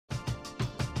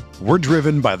We're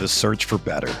driven by the search for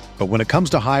better. But when it comes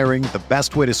to hiring, the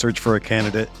best way to search for a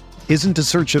candidate isn't to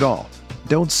search at all.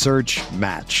 Don't search,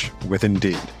 match with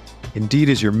Indeed. Indeed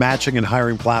is your matching and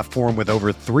hiring platform with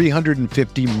over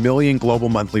 350 million global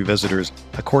monthly visitors,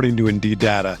 according to Indeed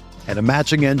data, and a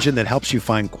matching engine that helps you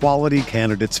find quality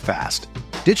candidates fast.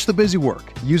 Ditch the busy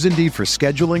work. Use Indeed for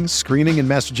scheduling, screening, and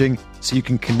messaging so you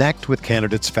can connect with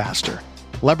candidates faster.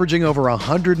 Leveraging over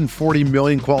 140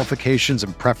 million qualifications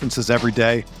and preferences every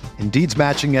day, Indeed's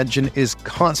matching engine is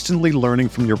constantly learning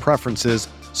from your preferences,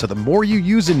 so the more you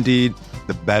use Indeed,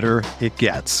 the better it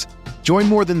gets. Join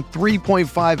more than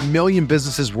 3.5 million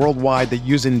businesses worldwide that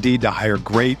use Indeed to hire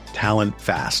great talent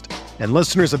fast. And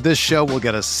listeners of this show will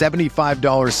get a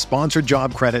 $75 sponsored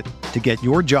job credit to get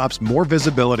your jobs more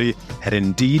visibility at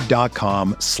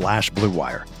Indeed.com/Blue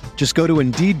Wire. Just go to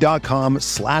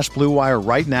Indeed.com/Blue Wire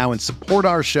right now and support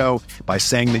our show by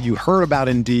saying that you heard about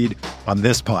Indeed on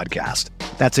this podcast.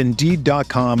 That's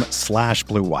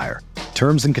Indeed.com/Blue Wire.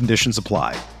 Terms and conditions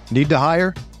apply. Need to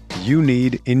hire? You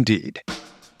need Indeed.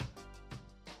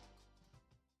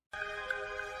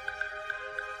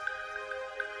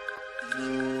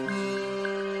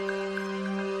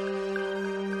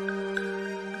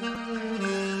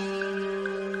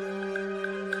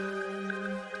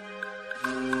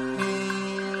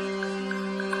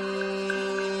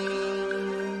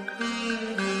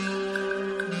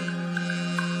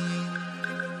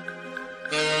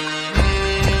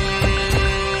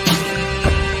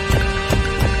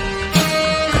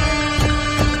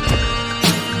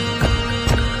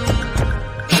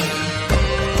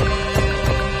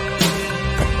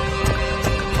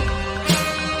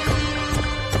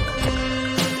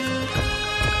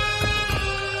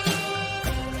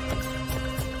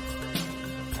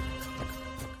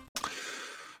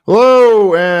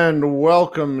 Hello and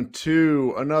welcome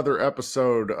to another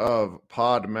episode of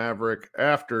Pod Maverick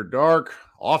After Dark,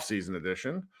 off-season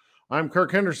edition. I'm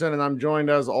Kirk Henderson, and I'm joined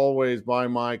as always by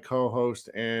my co-host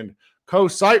and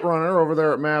co-site runner over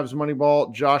there at Mavs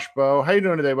Moneyball, Josh Bowe. How you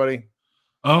doing today, buddy?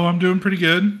 Oh, I'm doing pretty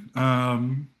good.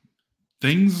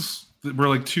 Things were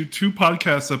like two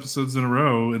podcast episodes in a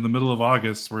row in the middle of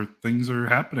August where things are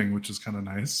happening, which is kind of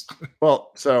nice.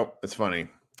 Well, so it's funny.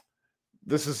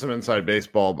 This is some inside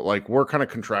baseball, but like we're kind of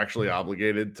contractually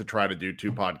obligated to try to do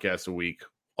 2 podcasts a week,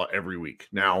 every week.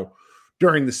 Now,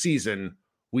 during the season,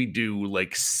 we do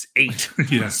like 8.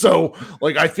 Yeah. So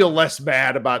like I feel less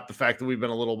bad about the fact that we've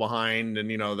been a little behind, and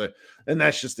and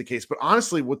that's just the case. But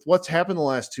honestly, with what's happened the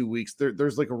last 2 weeks,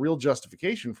 there's like a real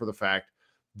justification for the fact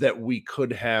that we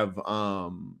could have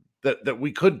that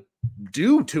we could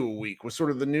do 2 a week with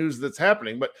sort of the news that's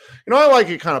happening. But I like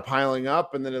it kind of piling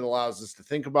up, and then it allows us to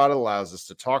think about it, allows us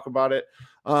to talk about it.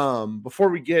 Before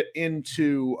we get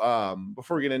into kind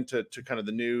of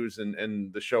the news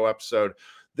and the show episode,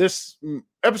 this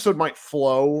episode might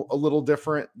flow a little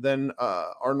different than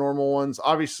our normal ones.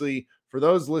 Obviously, for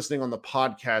those listening on the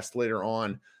podcast later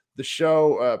on, the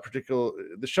show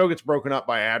gets broken up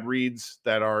by ad reads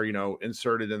that are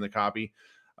inserted in the copy.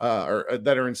 Or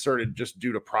that are inserted just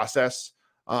due to process.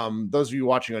 Those of you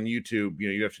watching on YouTube,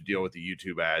 you have to deal with the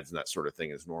YouTube ads and that sort of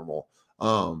thing is normal.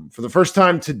 For the first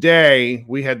time today,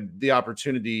 we had the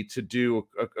opportunity to do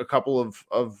a couple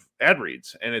of ad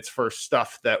reads, and it's for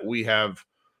stuff that we have,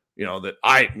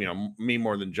 me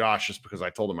more than Josh, just because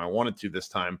I told him I wanted to this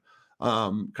time,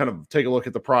 kind of take a look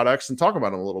at the products and talk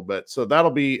about them a little bit. So that'll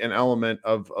be an element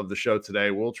of the show today.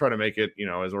 We'll try to make it,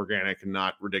 as organic and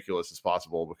not ridiculous as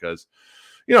possible, because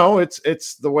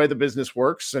it's the way the business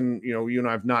works. And, you and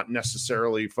I have not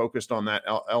necessarily focused on that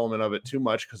element of it too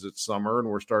much because it's summer and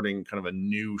we're starting kind of a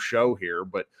new show here.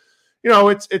 But,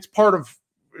 it's part of,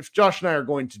 if Josh and I are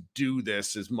going to do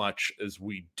this as much as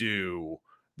we do,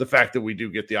 the fact that we do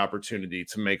get the opportunity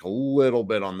to make a little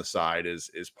bit on the side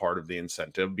is part of the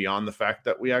incentive, beyond the fact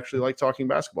that we actually like talking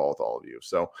basketball with all of you.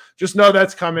 So just know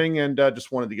that's coming, and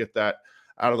just wanted to get that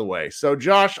out of the way. So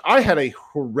Josh, I had a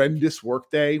horrendous work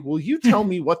day. Will you tell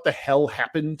me what the hell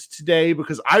happened today?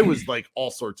 Because I was like all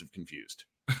sorts of confused.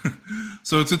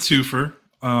 So it's a twofer.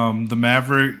 The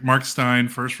Maverick, Mark Stein,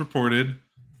 first reported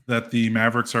that the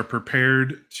Mavericks are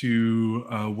prepared to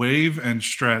waive and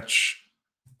stretch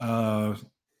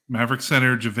Maverick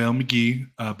center JaVale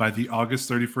McGee by the August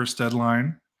 31st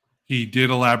deadline. He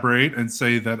did elaborate and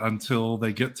say that until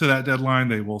they get to that deadline,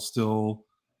 they will still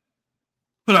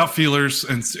put out feelers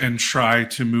and try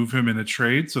to move him in a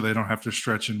trade so they don't have to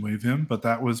stretch and waive him. But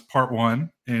that was part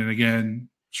one. And again,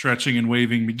 stretching and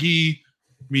waiving McGee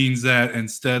means that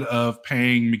instead of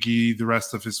paying McGee the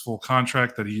rest of his full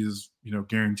contract that he is,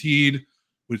 guaranteed,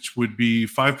 which would be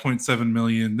 $5.7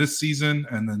 million this season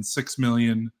and then $6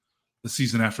 million the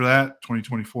season after that,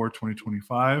 2024,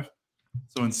 2025.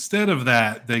 So instead of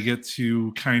that, they get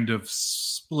to kind of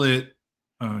split,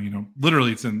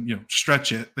 literally it's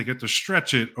stretch it. They get to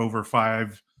stretch it over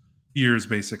 5 years,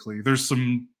 basically. There's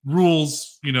some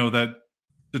rules, that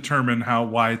determine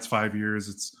why it's 5 years.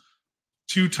 It's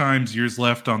 2 times years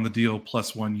left on the deal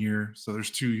plus 1 year. So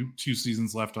there's two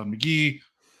seasons left on McGee,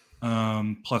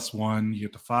 plus 1, you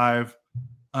get to 5.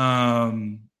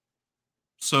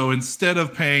 So instead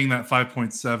of paying that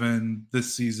 5.7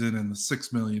 this season and the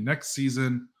 $6 million next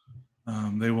season,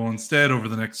 they will instead over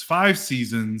the next 5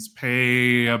 seasons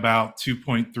pay about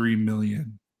 $2.3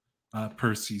 million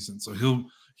per season. So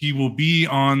he will be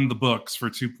on the books for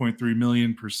 $2.3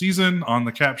 million per season on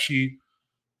the cap sheet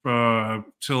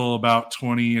till about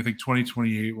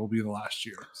 2028 will be the last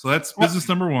year. So that's business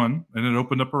number 1, and it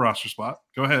opened up a roster spot.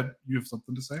 Go ahead, you have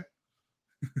something to say?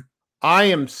 I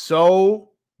am so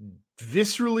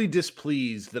viscerally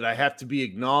displeased that I have to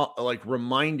be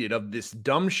reminded of this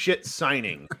dumb shit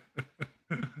signing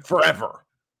forever.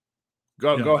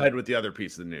 Go ahead with the other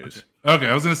piece of the news. Okay.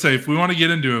 I was going to say, if we want to get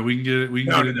into it, we can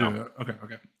get into it. Okay.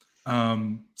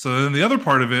 So then the other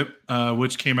part of it,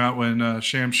 which came out when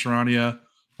Shams Charania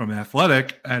from The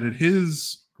Athletic added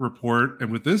his report,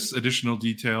 and with this additional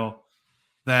detail,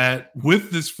 that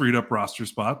with this freed up roster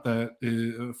spot that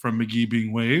from McGee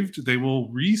being waived, they will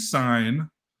re-sign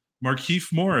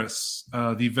Markieff Morris,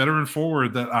 the veteran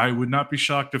forward that I would not be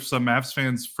shocked if some Mavs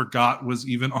fans forgot was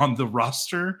even on the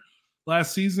roster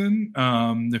last season.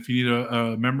 If you need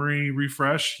a memory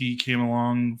refresh, he came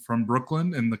along from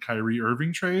Brooklyn in the Kyrie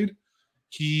Irving trade.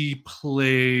 He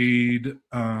played,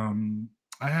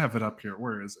 I have it up here.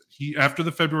 Where is it? After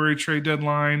the February trade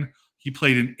deadline, he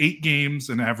played in 8 games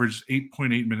and averaged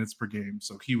 8.8 minutes per game.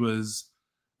 So he was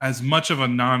as much of a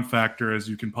non-factor as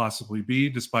you can possibly be,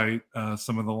 despite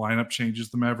some of the lineup changes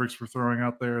the Mavericks were throwing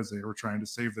out there as they were trying to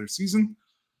save their season.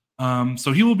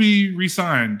 So he will be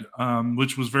re-signed,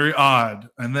 which was very odd.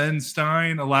 And then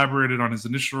Stein elaborated on his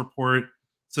initial report,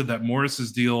 said that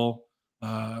Morris's deal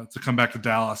to come back to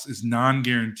Dallas is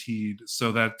non-guaranteed.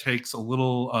 So that takes a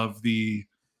little of the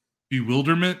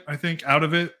bewilderment, I think, out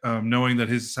of it, knowing that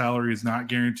his salary is not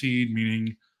guaranteed,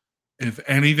 meaning if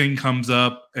anything comes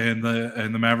up and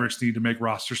the Mavericks need to make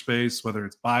roster space, whether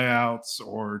it's buyouts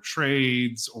or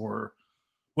trades or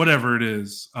whatever it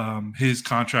is, his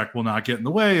contract will not get in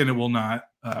the way and it will not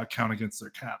count against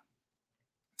their cap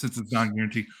since it's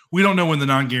non-guaranteed. We don't know when the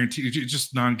non-guaranteed, it's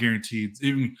just non-guaranteed.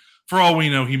 Even for all we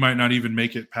know, he might not even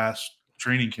make it past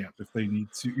training camp if they need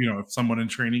to, if someone in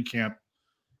training camp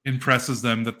impresses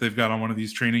them that they've got on one of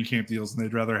these training camp deals and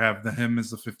they'd rather have him as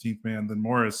the 15th man than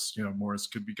Morris. Morris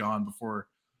could be gone before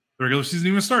the regular season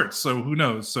even starts. So who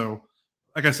knows? So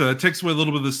like I said, it takes away a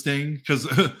little bit of the sting because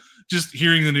just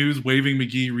hearing the news, waiving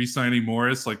McGee, re-signing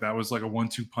Morris, like that was like a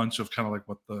 1-2 punch of kind of like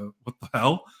what the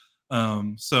hell.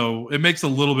 So it makes a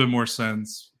little bit more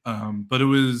sense. But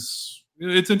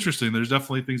it's interesting. There's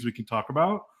definitely things we can talk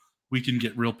about. We can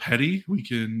get real petty. We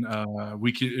can,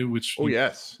 which. Oh,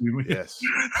 yes. Yes.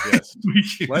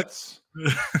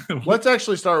 Let's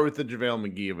actually start with the JaVale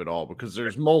McGee of it all, because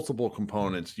there's multiple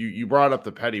components. You brought up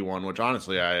the petty one, which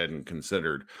honestly I hadn't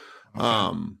considered.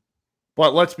 Okay.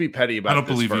 But let's be petty about it. I don't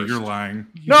believe you. You're lying.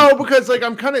 No, because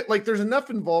I'm kind of there's enough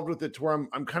involved with it to where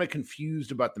I'm kind of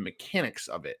confused about the mechanics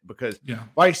of it, because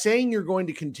by saying you're going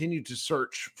to continue to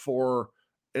search for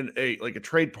a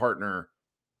trade partner,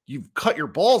 you've cut your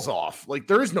balls off.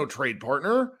 There is no trade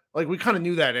partner. We kind of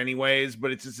knew that anyways,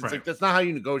 but it's right. That's not how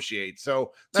you negotiate.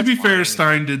 So to be fair,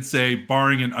 Stein did say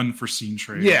barring an unforeseen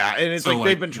trade. Yeah. And it's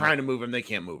they've been trying to move him. They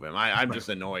can't move him. I'm just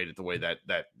annoyed at the way that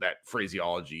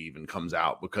phraseology even comes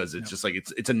out, because it's just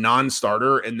it's a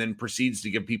non-starter and then proceeds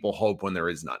to give people hope when there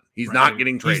is none. He's not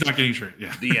getting traded. He's not getting traded.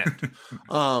 Yeah. The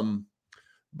end.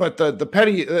 But the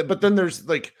petty, but then there's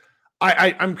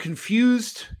I'm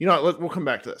confused. We'll come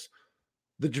back to this.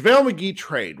 The JaVale McGee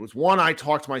trade was one I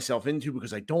talked myself into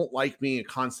because I don't like being a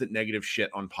constant negative shit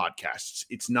on podcasts.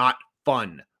 It's not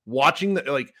fun watching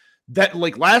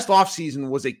last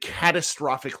offseason was a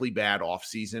catastrophically bad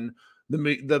offseason.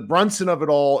 The Brunson of it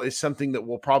all is something that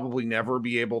we'll probably never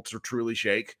be able to truly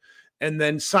shake. And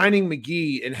then signing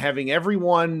McGee and having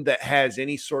everyone that has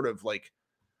any sort of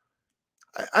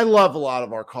I love a lot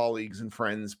of our colleagues and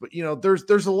friends, but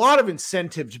there's a lot of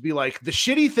incentive to be like, the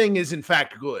shitty thing is in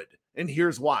fact good. And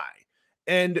here's why.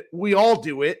 And we all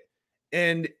do it.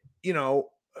 And,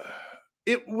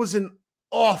 it was an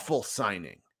awful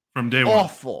signing. From day one.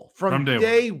 Awful. From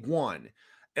day one.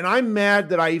 And I'm mad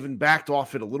that I even backed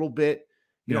off it a little bit.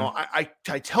 You know,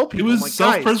 I tell people, it was like,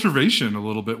 self-preservation a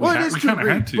little bit. Well, it is we kind of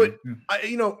had to. But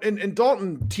you know, and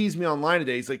Dalton teased me online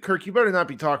today. He's like, Kirk, you better not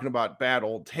be talking about bad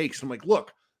old takes. I'm like,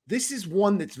 look, this is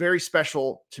one that's very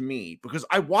special to me because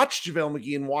I watched JaVale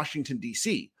McGee in Washington,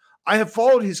 D.C. I have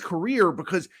followed his career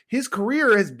because his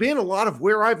career has been a lot of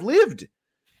where I've lived.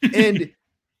 And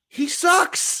he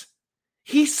sucks.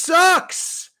 He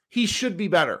sucks. He should be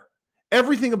better.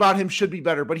 Everything about him should be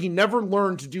better, but he never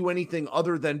learned to do anything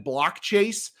other than block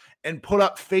chase and put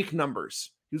up fake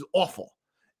numbers. He was awful.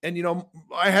 And, you know,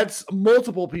 I had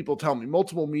multiple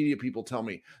media people tell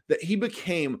me that he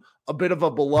became a bit of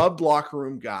a beloved locker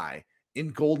room guy in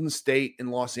Golden State and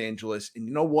Los Angeles. And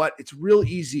you know what? It's real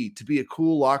easy to be a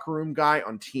cool locker room guy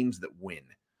on teams that win.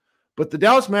 But the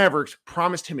Dallas Mavericks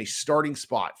promised him a starting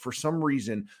spot for some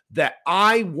reason that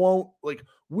I won't like.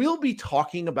 We'll be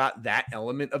talking about that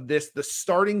element of this, the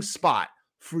starting spot,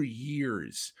 for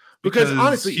years. Because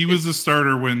honestly, he was the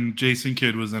starter when Jason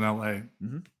Kidd was in LA.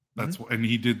 Mm-hmm. And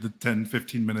he did the 10,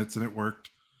 15 minutes and it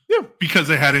worked. Yeah. Because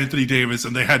they had Anthony Davis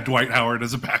and they had Dwight Howard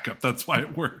as a backup. That's why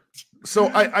it worked. So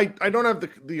I don't have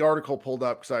the article pulled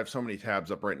up because I have so many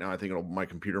tabs up right now. I think my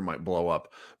computer might blow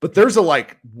up. But there's a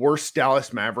like worst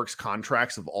Dallas Mavericks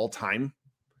contracts of all time.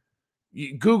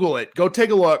 You Google it. Go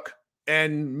take a look.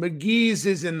 And McGee's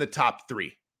is in the top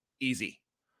 3. Easy.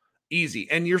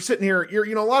 And you're sitting here,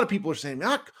 a lot of people are saying,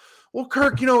 well,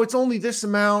 Kirk, it's only this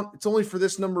amount. It's only for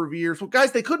this number of years. Well,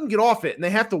 guys, they couldn't get off it and they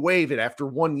have to waive it after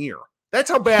 1 year. That's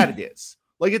how bad it is.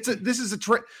 Like this is a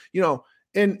trend,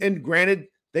 and granted,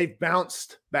 they've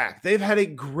bounced back. They've had a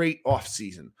great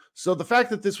offseason. So the fact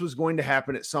that this was going to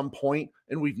happen at some point,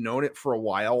 and we've known it for a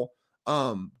while,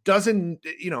 doesn't,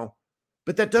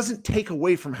 but that doesn't take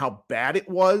away from how bad it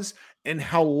was and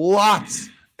how lots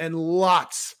and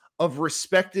lots of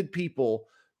respected people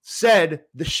said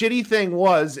the shitty thing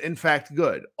was in fact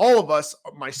good. All of us,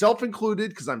 myself included,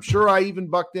 because I'm sure I even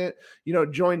bucked it,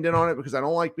 joined in on it because I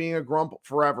don't like being a grump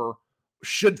forever,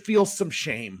 should feel some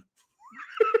shame.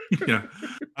 Yeah.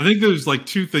 I think there's like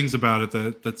 2 things about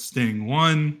it that sting.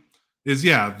 One is,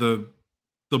 the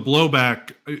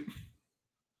blowback.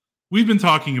 We've been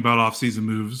talking about off-season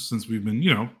moves since we've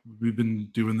been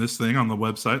doing this thing on the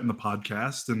website and the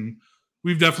podcast, and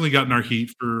we've definitely gotten our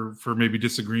heat for maybe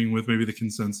disagreeing with maybe the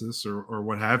consensus or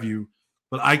what have you.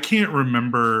 But I can't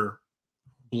remember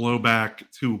blowback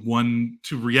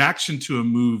to reaction to a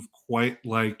move quite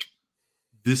like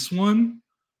this one.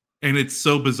 And it's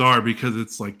so bizarre because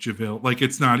it's like JaVale, like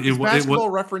it's not. His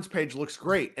basketball reference page looks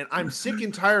great, and I'm sick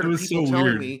and tired of people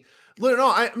telling me.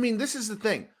 No, I mean, this is the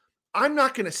thing. I'm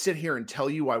not going to sit here and tell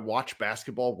you I watch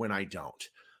basketball when I don't.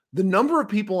 The number of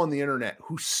people on the internet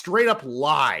who straight up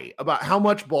lie about how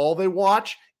much ball they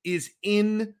watch is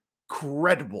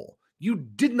incredible. You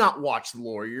did not watch the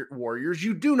Warriors.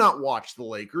 You do not watch the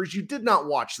Lakers. You did not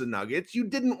watch the Nuggets. You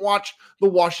didn't watch the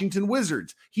Washington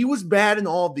Wizards. He was bad in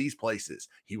all of these places.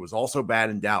 He was also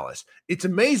bad in Dallas. It's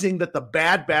amazing that the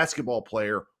bad basketball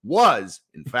player was,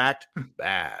 in fact,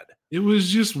 bad. It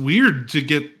was just weird to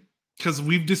get, because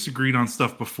we've disagreed on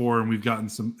stuff before and we've gotten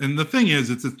some. And the thing is,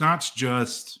 it's not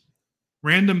just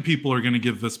random people are going to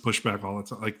give this pushback all the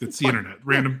time. Like it's the internet,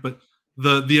 random, but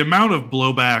the amount of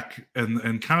blowback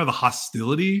and kind of the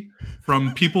hostility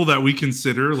from people that we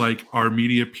consider like our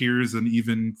media peers and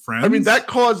even friends. I mean, that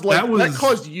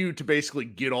caused you to basically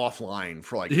get offline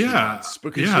for like 2 months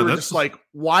because you were just like,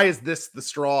 why is this the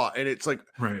straw? And it's like,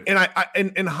 right. And I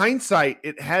in hindsight,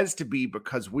 it has to be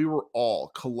because we were all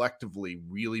collectively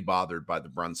really bothered by the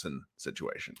Brunson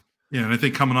situation. Yeah, and I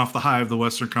think coming off the high of the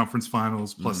Western Conference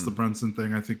Finals plus the Brunson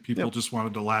thing, I think people just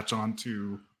wanted to latch on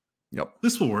to. Yep,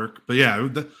 this will work. But yeah,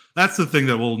 that's the thing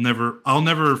that I'll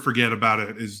never forget about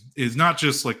it is not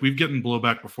just like we've gotten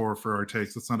blowback before for our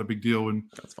takes. That's not a big deal when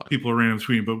people are random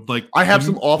tweeting, but like I have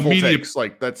some awful takes.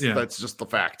 Like that's just the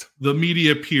fact. The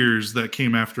media peers that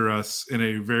came after us in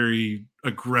a very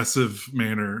aggressive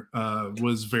manner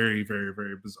was very, very,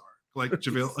 very bizarre. Like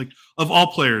JaVale, like of all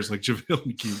players, like JaVale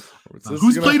McGee,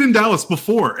 who's played in Dallas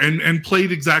before and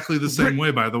played exactly the same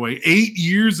way, by the way, 8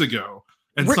 years ago.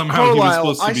 And Rick somehow Carlisle, he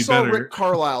was supposed to be better. I saw Rick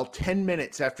Carlisle 10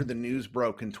 minutes after the news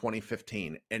broke in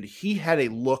 2015, and he had a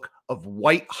look of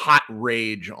white hot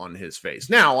rage on his face.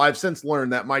 Now, I've since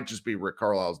learned that might just be Rick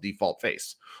Carlisle's default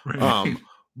face. Right.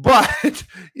 But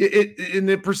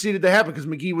it proceeded to happen because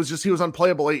McGee he was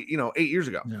unplayable 8 years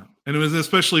ago. Yeah. And it was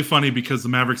especially funny because the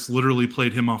Mavericks literally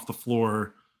played him off the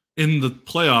floor in the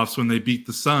playoffs when they beat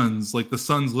the Suns. Like the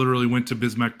Suns literally went to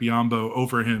Bismack Biyombo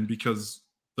over him because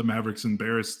the Mavericks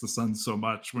embarrassed the Suns so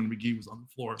much when McGee was on the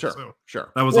floor.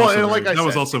 Sure. That was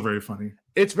was also very funny.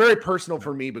 It's very personal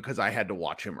for me because I had to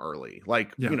watch him early.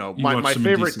 Like, my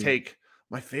favorite take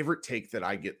my favorite take that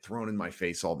I get thrown in my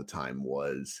face all the time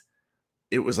was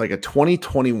it was like a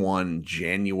 2021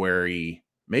 January,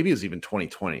 maybe it was even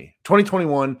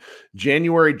 2021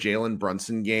 January Jalen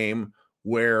Brunson game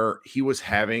where he was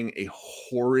having a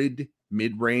horrid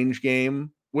mid-range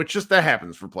game, which just that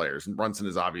happens for players. And Brunson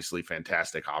is obviously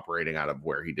fantastic operating out of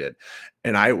where he did.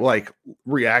 And I like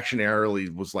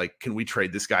reactionarily was like, can we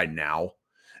trade this guy now?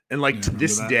 And like to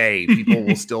this day, people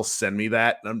will still send me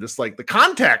that. And I'm just like, the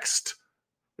context.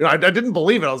 I didn't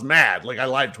believe it. I was mad. Like I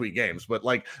live tweet games, but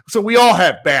like, so we all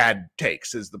have bad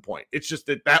takes is the point. It's just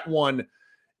that one,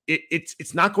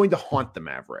 it's not going to haunt the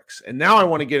Mavericks. And now I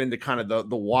want to get into kind of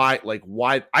the why, like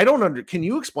why I don't can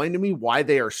you explain to me why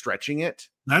they are stretching it?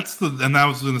 And I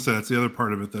was going to say, that's the other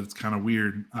part of it that it's kind of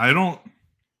weird. I don't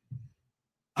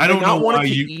know why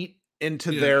you eat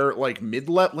into their like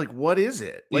mid-level. Like, what is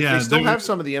it? Like they still have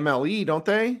some of the MLE, don't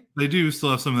they? They do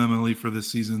still have some of the MLE for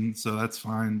this season. So that's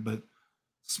fine. But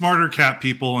smarter cap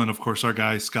people, and of course our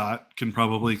guy Scott can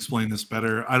probably explain this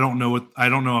better. I don't know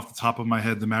off the top of my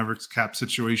head the Mavericks cap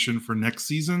situation for next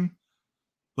season,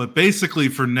 but basically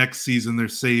for next season they're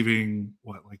saving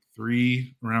a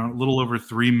little over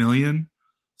 $3 million.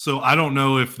 So I don't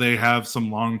know if they have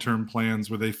some long-term plans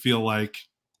where they feel like,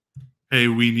 hey,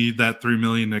 we need that $3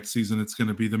 million next season. It's going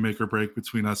to be the make or break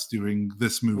between us doing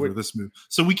this move or this move.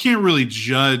 So we can't really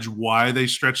judge why they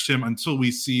stretched him until we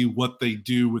see what they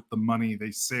do with the money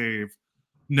they save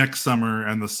next summer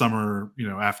and the summer,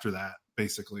 after that,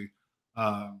 basically.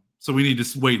 So we need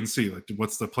to wait and see, like,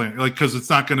 what's the plan? Like, because it's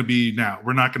not going to be now.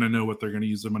 We're not going to know what they're going to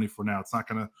use their money for now. It's not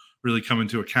going to really come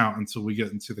into account until we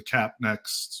get into the cap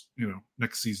next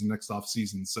season, next off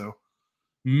season. So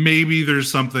maybe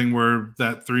there's something where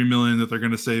that $3 million that they're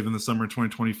going to save in the summer of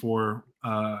 2024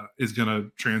 is going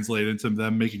to translate into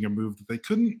them making a move that they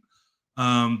couldn't.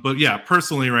 But yeah,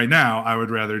 personally, right now, I would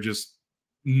rather just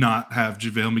not have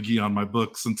JaVale McGee on my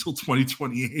books until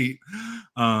 2028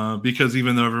 because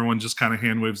even though everyone just kind of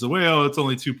hand waves away, oh, it's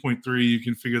only 2.3, you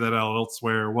can figure that out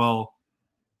elsewhere. Well,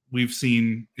 we've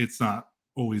seen it's not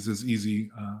always as easy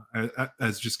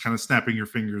as just kind of snapping your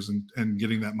fingers and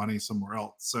getting that money somewhere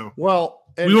else. So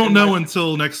we won't know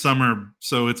until next summer.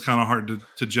 So it's kind of hard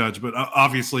to judge, but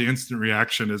obviously instant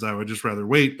reaction is I would just rather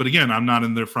wait. But again, I'm not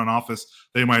in their front office.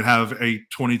 They might have a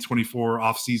 2024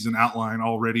 offseason outline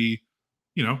already.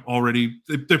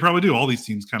 They probably do. All these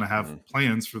teams kind of have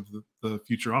plans for the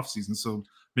future offseason. So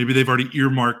maybe they've already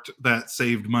earmarked that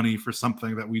saved money for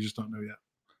something that we just don't know yet.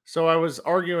 So I was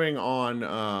arguing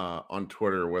on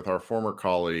Twitter with our former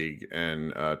colleague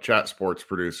and chat sports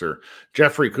producer,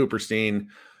 Jeffrey Cooperstein,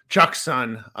 Chuck's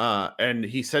son, and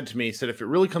he said to me, if it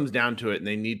really comes down to it and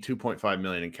they need $2.5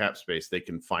 million in cap space, they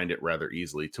can find it rather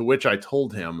easily. To which I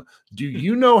told him, do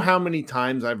you know how many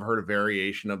times I've heard a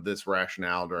variation of this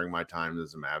rationale during my time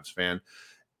as a Mavs fan?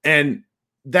 And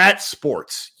that's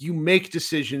sports. You make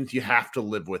decisions, you have to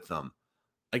live with them.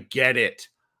 I get it.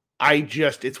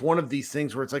 It's one of these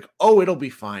things where it's like, oh, it'll be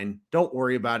fine. Don't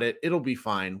worry about it. It'll be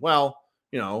fine. Well,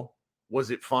 was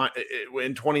it fine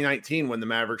in 2019 when the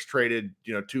Mavericks traded,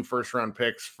 2 first-round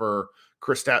picks for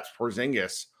Kristaps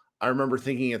Porzingis? I remember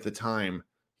thinking at the time,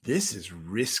 this is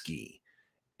risky.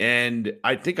 And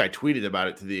I think I tweeted about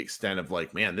it to the extent of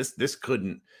like, man, this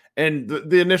couldn't. And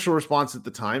the initial response at the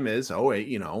time is, oh, wait,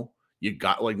 you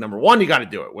got like, number one, you got to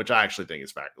do it, which I actually think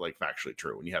is factually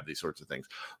true when you have these sorts of things.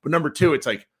 But number two, it's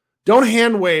like, don't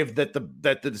hand wave that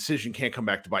the decision can't come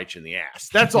back to bite you in the ass.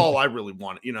 That's all I really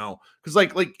want, because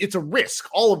like it's a risk.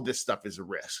 All of this stuff is a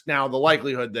risk. Now, the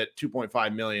likelihood that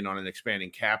 $2.5 million on an expanding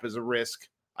cap is a risk,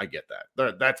 I get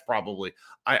that. That's probably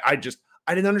I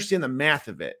didn't understand the math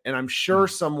of it, and I'm sure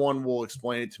someone will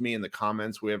explain it to me in the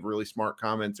comments. We have really smart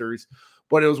commenters,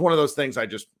 but it was one of those things I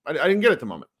didn't get at the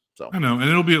moment. So I know, and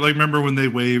it'll be like, remember when they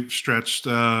stretched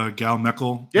Gal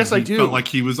Meckel? Yes, I do. Felt like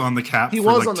he was on the cap. He for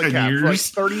was like on the 10 cap years. for like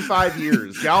 35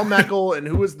 years. Gal Meckel, and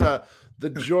who was the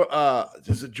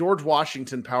George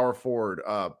Washington power forward?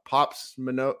 Pops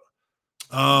Minot.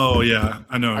 Oh yeah,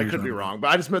 I know. I could be wrong,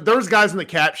 but I just meant there was guys in the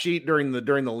cap sheet during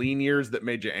the lean years that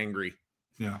made you angry.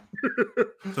 Yeah.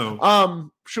 So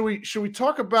should we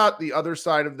talk about the other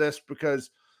side of this, because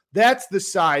that's the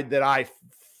side that I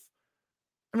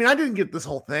didn't get this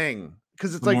whole thing,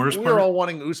 because it's like we were all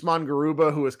wanting Usman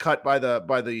Garuba, who was cut by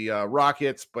the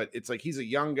Rockets, but it's like he's a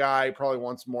young guy, probably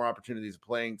wants more opportunities of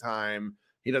playing time.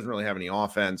 He doesn't really have any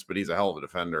offense, but he's a hell of a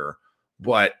defender.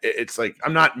 But it's like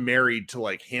I'm not married to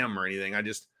like him or anything. I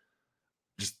just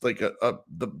like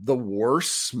the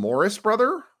worse Morris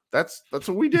brother. That's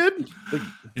what we did. Like,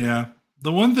 yeah.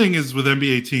 The one thing is with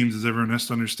NBA teams, is everyone has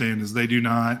to understand, is they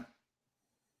don't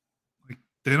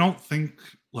think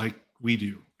like we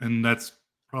do. And that's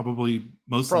probably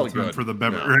most of the time good for the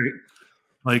better, yeah. right?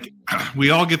 Like we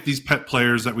all get these pet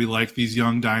players that we like, these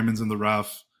young diamonds in the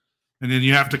rough. And then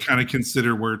you have to kind of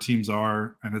consider where teams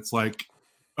are. And it's like,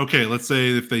 okay, let's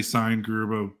say if they sign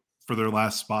Garuba for their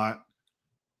last spot,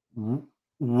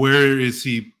 where is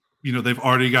he? You know, they've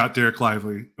already got Derek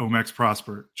Lively, Omex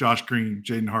Prosper, Josh Green,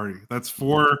 Jaden Hardy. That's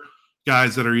 4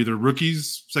 guys that are either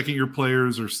rookies, second-year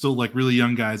players, or still like really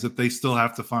young guys that they still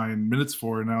have to find minutes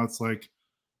for. And now it's like,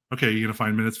 okay, you're going to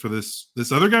find minutes for this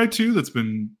other guy too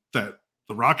that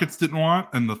the Rockets didn't want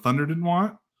and the Thunder didn't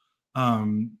want.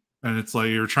 And it's like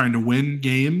you're trying to win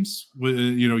games.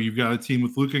 You've got a team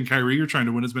with Luka and Kyrie. You're trying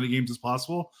to win as many games as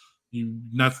possible.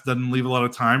 That doesn't leave a lot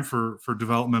of time for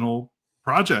developmental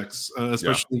projects,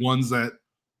 especially ones that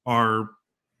are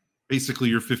basically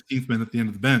your 15th man at the end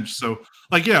of the bench. So,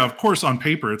 like, yeah, of course, on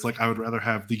paper, it's like I would rather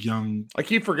have the young. I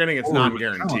keep forgetting it's not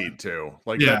guaranteed too.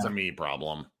 Like that's a me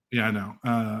problem. Yeah, I know.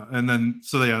 And then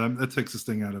that takes this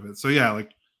thing out of it. So yeah,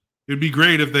 like it'd be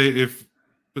great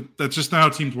but that's just not how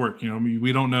teams work. I mean,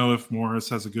 we don't know if Morris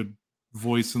has a good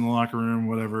voice in the locker room,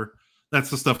 whatever. That's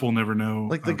the stuff we'll never know.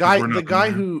 Like the guy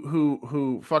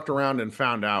who fucked around and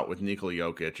found out with Nikola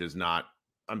Jokic is not.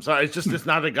 I'm sorry, it's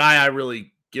not a guy I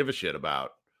really give a shit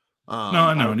about. No,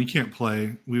 I know, and he can't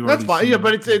play. That's fine. Yeah,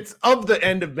 but it's of the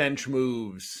end of bench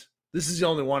moves. This is the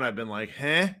only one I've been like,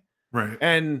 right.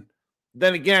 And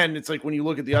then again, it's like when you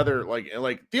look at the other,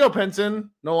 like Theo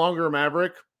Pinson, no longer a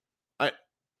Maverick. I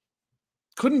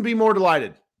couldn't be more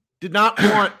delighted. Did not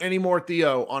want any more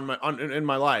Theo in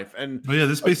my life. And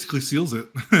this basically seals it.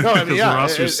 No, I mean, the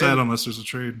roster's set unless there's a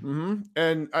trade. Mm-hmm.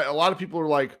 And a lot of people are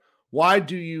like, "Why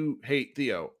do you hate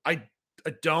Theo?" I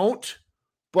don't,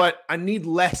 but I need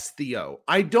less Theo.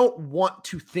 I don't want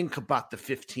to think about the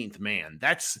 15th man.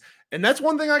 That's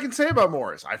one thing I can say about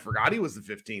Morris. I forgot he was the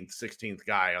 15th, 16th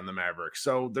guy on the Mavericks.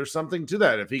 So there's something to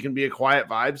that. If he can be a quiet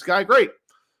vibes guy, great.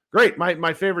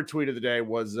 My favorite tweet of the day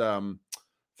was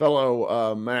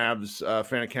fellow Mavs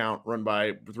fan account run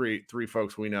by three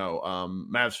folks we know.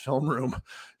 Mavs Film Room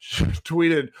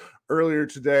tweeted earlier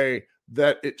today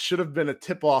that it should have been a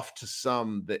tip-off to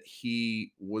some that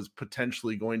he was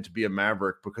potentially going to be a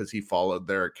Maverick because he followed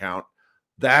their account.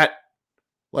 That,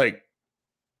 like,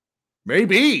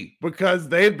 maybe because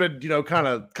they've been, kind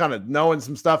of knowing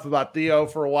some stuff about Theo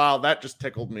for a while. That just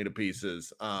tickled me to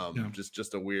pieces.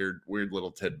 Just a weird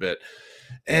little tidbit.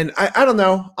 And I don't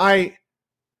know.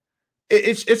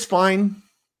 It's fine.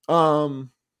 I'm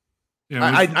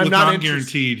not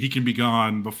guaranteed he can be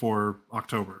gone before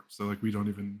October. So like we don't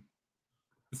even.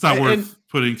 It's not worth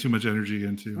putting too much energy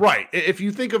into. Right. If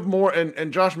you think of more,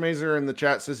 and Josh Mazer in the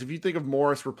chat says, if you think of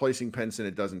Morris replacing Pinson,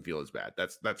 it doesn't feel as bad.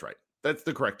 That's right. That's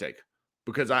the correct take.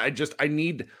 Because I'm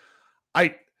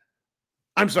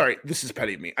sorry, this is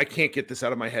petty of me. I can't get this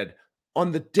out of my head.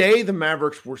 On the day the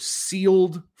Mavericks were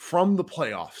sealed from the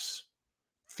playoffs,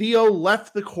 Theo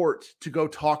left the court to go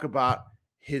talk about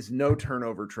his no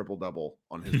turnover triple-double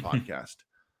on his podcast.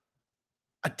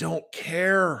 I don't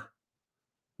care.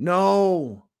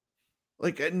 No.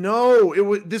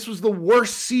 This was the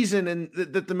worst season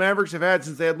that the Mavericks have had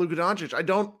since they had Luka Doncic. I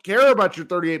don't care about your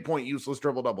 38-point useless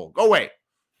triple-double. Go away.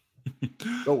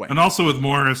 Go away. And also with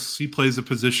Morris, he plays a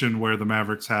position where the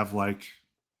Mavericks have like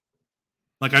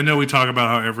I know we talk about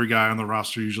how every guy on the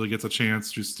roster usually gets a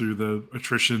chance just through the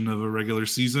attrition of a regular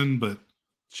season, but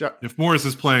if Morris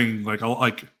is playing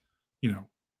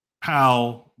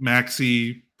Powell,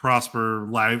 Maxey, Prosper,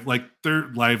 they're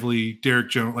Lively, Derek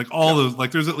Jones, those,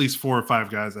 there's at least 4 or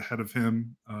 5 guys ahead of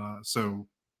him. So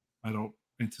I don't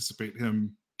anticipate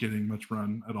him getting much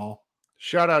run at all.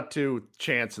 Shout out to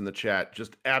Chance in the chat,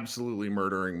 just absolutely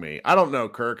murdering me. I don't know,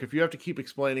 Kirk. If you have to keep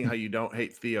explaining how you don't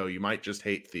hate Theo, you might just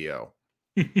hate Theo.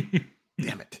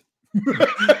 Damn it.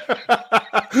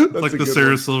 Like the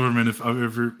Sarah Silverman,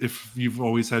 if you've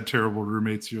always had terrible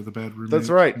roommates, you're the bad roommate. That's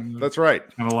right. That's right.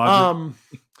 All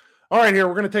right, here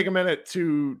we're going to take a minute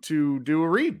to do a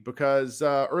read because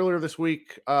earlier this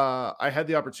week I had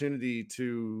the opportunity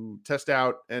to test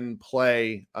out and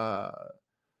play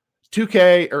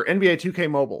 2K or NBA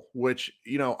 2K Mobile, which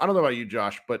I don't know about you,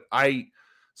 Josh, but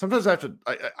sometimes I have to.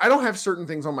 I don't have certain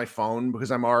things on my phone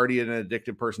because I'm already an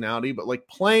addictive personality. But like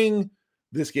playing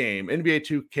this game, NBA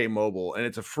 2K Mobile, and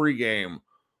it's a free game,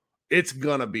 it's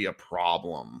gonna be a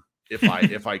problem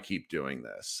if I keep doing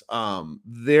this.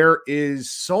 There is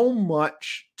so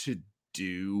much to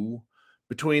do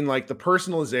between like the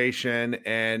personalization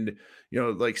and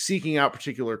seeking out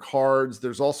particular cards.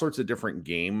 There's all sorts of different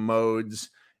game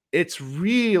modes. It's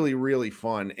really, really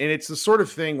fun. And it's the sort of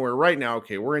thing where right now,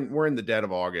 okay, we're in the dead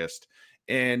of August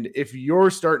And if you're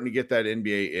starting to get that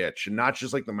NBA itch, and not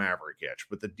just like the Maverick itch,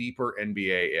 but the deeper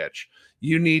NBA itch,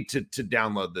 you need to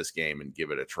download this game and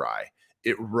give it a try.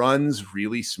 It runs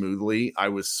really smoothly. I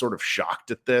was sort of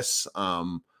shocked at this.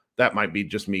 That might be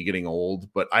just me getting old,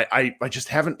 but I just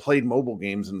haven't played mobile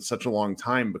games in such a long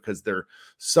time because they're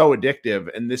so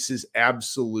addictive. And this is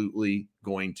absolutely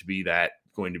going to be that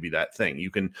thing. You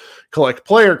can collect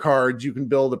player cards, you can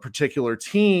build a particular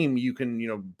team, you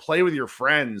can, play with your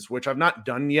friends, which I've not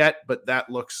done yet, but that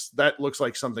looks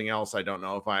like something else. I don't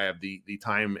know if I have the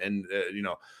time and,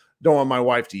 don't want my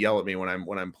wife to yell at me when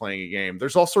I'm playing a game.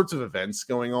 There's all sorts of events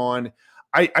going on.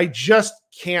 I just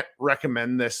can't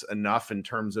recommend this enough in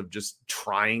terms of just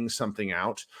trying something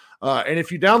out. And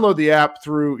if you download the app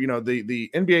through, the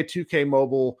NBA 2K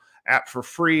mobile app for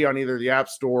free on either the App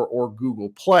Store or Google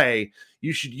Play,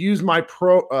 you should use my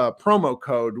promo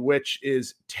code, which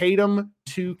is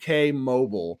Tatum2K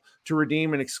Mobile, to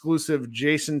redeem an exclusive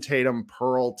Jason Tatum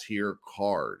Pearl tier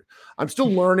card. I'm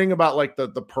still learning about like the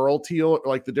Pearl tier,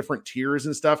 like the different tiers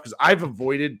and stuff, because I've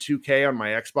avoided 2K on my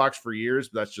Xbox for years,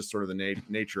 but that's just sort of the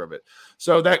nature of it.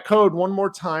 So that code, one more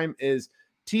time, is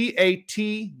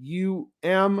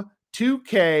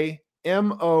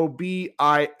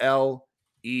TATUM2KMOBILE.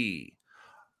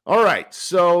 All right,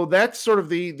 so that's sort of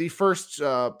the first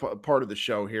part of the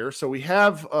show here. So we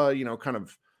have kind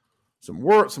of some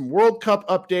World Cup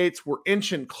updates. We're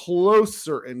inching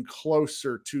closer and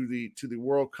closer to the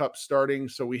World Cup starting.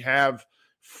 So we have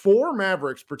 4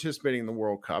 Mavericks participating in the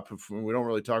World Cup. We don't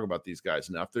really talk about these guys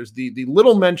enough. There's the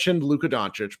little mentioned Luka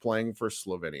Doncic playing for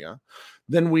Slovenia.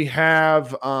 Then we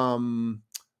have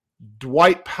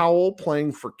Dwight Powell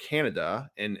playing for Canada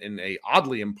in a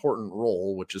oddly important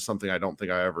role, which is something I don't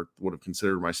think I ever would have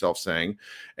considered myself saying.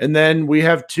 And then we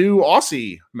have 2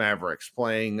 Aussie Mavericks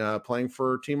playing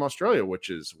for Team Australia, which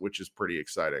is pretty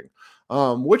exciting.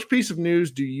 Which piece of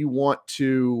news do you want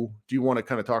to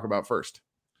kind of talk about first?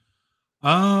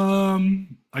 I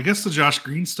guess the Josh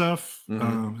Green stuff.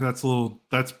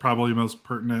 That's probably most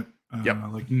pertinent,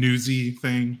 like newsy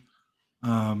thing.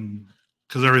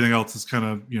 Because everything else is kind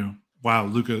of, wow,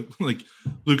 Luka's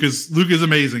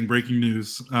amazing. Breaking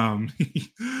news. Even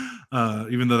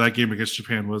though that game against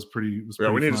Japan was pretty we need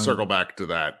fun. to circle back to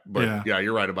that. But yeah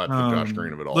you're right about the Josh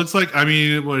Green of it all. Looks like,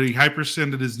 he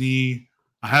hyperextended his knee.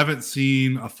 I haven't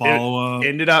seen a follow-up. It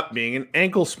ended up being an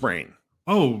ankle sprain.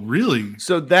 Oh, really?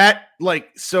 So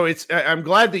I'm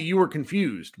glad that you were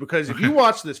confused, because if you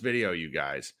watch this video, you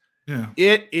guys,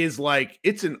 it is like,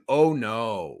 it's an oh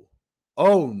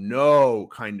no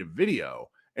kind of video.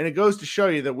 And it goes to show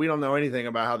you that we don't know anything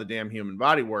about how the damn human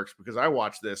body works, because I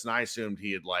watched this and I assumed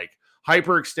he had like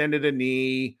hyperextended a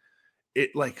knee.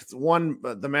 It like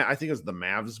I think it was the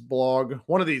Mavs blog.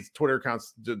 One of these Twitter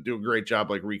accounts do a great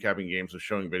job like recapping games with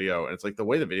showing video. And it's like the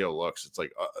way the video looks, it's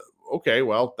like, okay,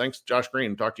 well, thanks, Josh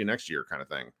Green. Talk to you next year kind of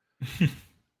thing.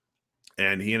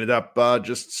 And he ended up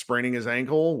just spraining his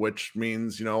ankle, which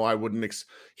means, I wouldn't.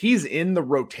 He's in the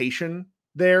rotation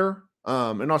there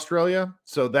in Australia.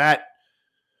 So that,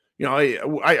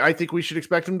 I think we should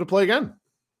expect him to play again.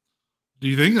 Do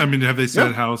you think? Have they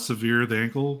said how severe the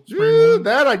ankle sprain was?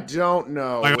 That I don't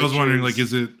know. I was wondering,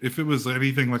 if it was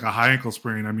anything like a high ankle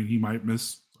sprain, he might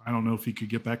miss. I don't know if he could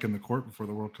get back in the court before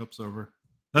the World Cup's over.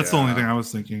 That's the only thing I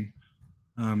was thinking.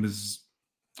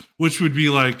 Which would be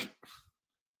like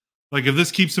if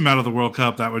this keeps him out of the World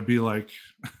Cup, that would be like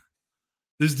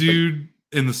this dude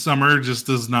in the summer just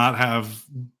does not have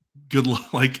good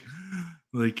luck. Like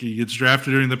he gets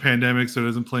drafted during the pandemic, so he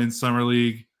doesn't play in summer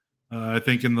league. I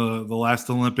think in the last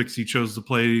Olympics, he chose to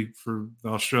play for the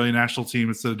Australian national team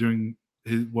instead of doing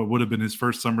what would have been his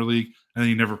first summer league, and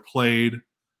he never played.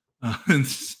 And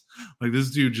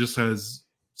this dude just has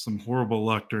some horrible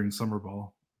luck during summer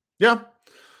ball. Yeah,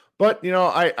 but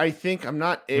I think I'm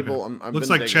not able. Okay. Looks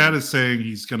like Chad is saying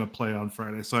he's going to play on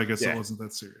Friday, so I guess it wasn't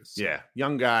that serious. Yeah,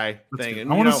 young guy thing.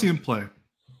 And I want to see him play.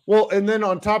 Well, and then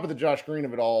on top of the Josh Green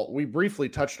of it all, we briefly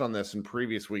touched on this in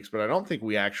previous weeks, but I don't think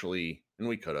we actually, and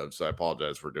we could have, so I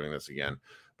apologize for doing this again.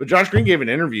 But Josh Green gave an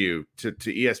interview to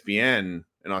ESPN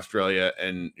in Australia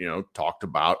and, talked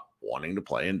about wanting to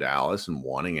play in Dallas and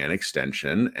wanting an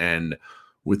extension. And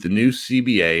with the new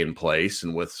CBA in place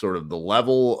and with sort of the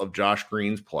level of Josh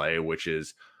Green's play, which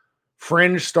is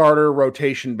fringe starter,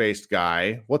 rotation-based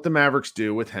guy, what the Mavericks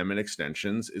do with him in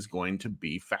extensions is going to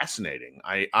be fascinating.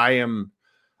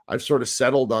 I've sort of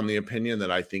settled on the opinion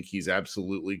that I think he's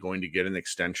absolutely going to get an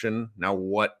extension. Now,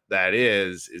 what that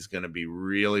is going to be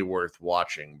really worth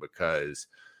watching, because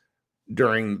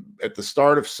at the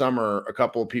start of summer, a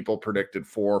couple of people predicted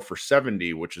 4 for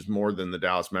 $70, which is more than the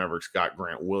Dallas Mavericks got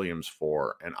Grant Williams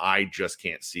for. And I just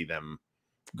can't see them.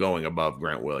 going above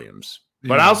Grant Williams.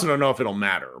 But I also don't know if it'll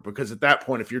matter, because at that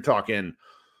point, if you're talking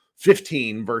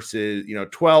 15 versus,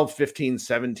 12, 15,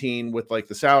 17 with like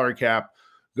the salary cap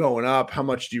going up, how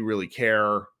much do you really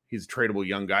care? He's a tradable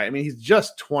young guy. I mean, he's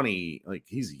just 20. Like,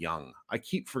 he's young. I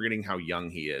keep forgetting how young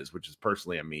he is, which is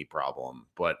personally a me problem.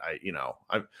 But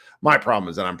my problem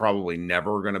is that I'm probably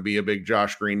never going to be a big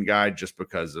Josh Green guy just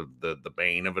because of the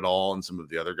bane of it all and some of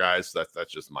the other guys.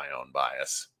 That's just my own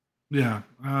bias. Yeah.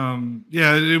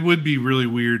 It would be really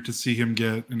weird to see him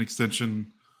get an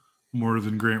extension more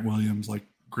than Grant Williams. Like,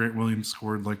 Grant Williams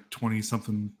scored like 20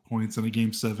 something points in a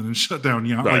game 7 and shut down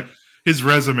Young. Right. Like, his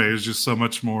resume is just so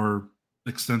much more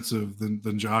extensive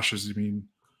than Josh's. I mean,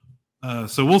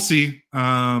 so we'll see.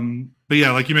 But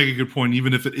yeah, like, you make a good point.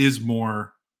 Even if it is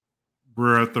more,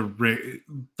 we're at the rate.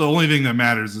 The only thing that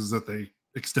matters is that they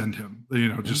extend him.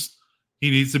 Just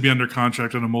he needs to be under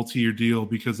contract on a multi-year deal,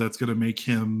 because that's going to make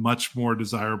him much more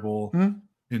desirable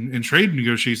in trade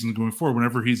negotiations going forward.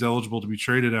 Whenever he's eligible to be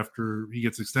traded after he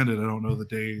gets extended, I don't know the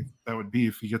day that would be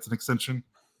if he gets an extension.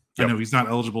 Yep. I know he's not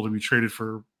eligible to be traded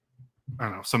for, I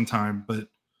don't know, some time, but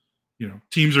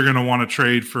teams are going to want to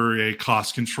trade for a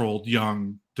cost-controlled,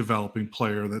 young, developing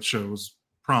player that shows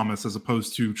promise, as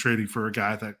opposed to trading for a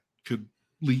guy that could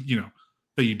leave,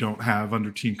 that you don't have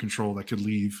under team control, that could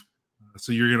leave.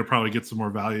 So you're going to probably get some more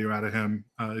value out of him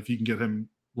if you can get him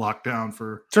locked down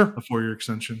for a 4-year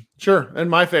extension. Sure. And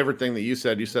my favorite thing that you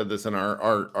said this in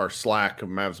our Slack of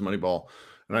Mavs Moneyball,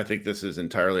 and I think this is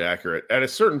entirely accurate. At a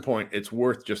certain point, it's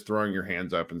worth just throwing your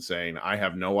hands up and saying, I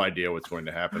have no idea what's going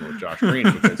to happen with Josh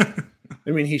Green, because I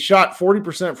mean, he shot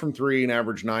 40% from 3 and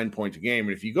averaged 9 points a game.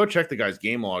 And if you go check the guy's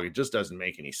game log, it just doesn't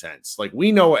make any sense. Like,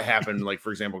 we know what happened. Like,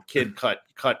 for example, Kid cut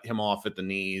him off at the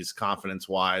knees,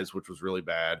 confidence-wise, which was really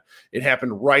bad. It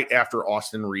happened right after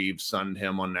Austin Reeves sunned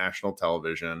him on national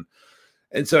television.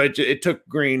 And so it took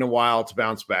Green a while to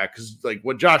bounce back, because like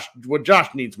what Josh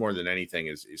needs more than anything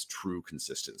is true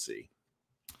consistency.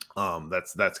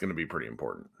 That's going to be pretty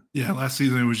important. Yeah, last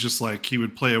season it was just like he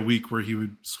would play a week where he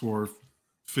would score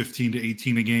 15 to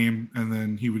 18 a game, and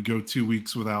then he would go 2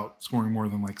 weeks without scoring more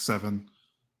than like 7,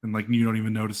 and like you don't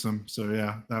even notice him. So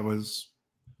yeah,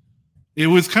 it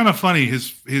was kind of funny.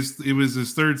 It was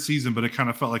his 3rd season, but it kind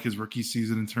of felt like his rookie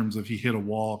season in terms of he hit a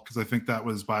wall, because I think that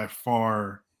was by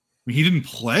far. I mean, he didn't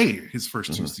play his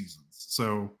first 2 seasons,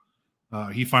 so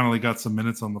he finally got some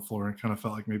minutes on the floor, and kind of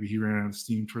felt like maybe he ran out of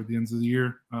steam toward the end of the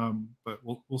year. But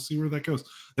we'll see where that goes.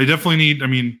 They definitely need. I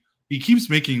mean, he keeps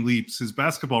making leaps. His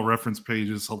basketball reference page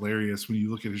is hilarious when you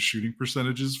look at his shooting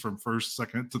percentages from 1st,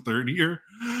 2nd to 3rd year.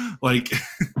 Like,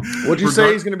 would you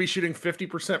say he's going to be shooting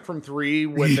 50% from 3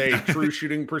 with a true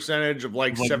shooting percentage of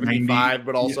like 75, 90,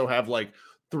 but also have like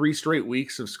 3 straight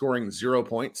weeks of scoring 0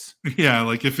 points? Yeah,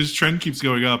 like if his trend keeps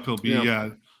going up, he'll be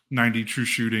 90 true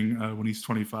shooting when he's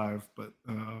 25. But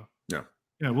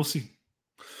we'll see.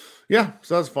 Yeah,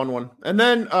 so that's a fun one. And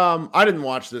then I didn't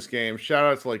watch this game. Shout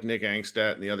out to like Nick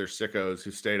Angstadt and the other sickos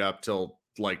who stayed up till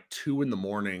like 2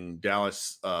 a.m.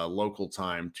 Dallas local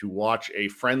time to watch a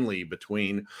friendly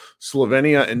between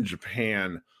Slovenia and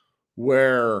Japan,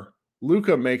 where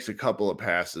Luka makes a couple of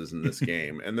passes in this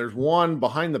game. And there's one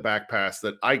behind the back pass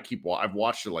that I've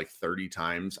watched it like 30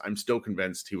 times. I'm still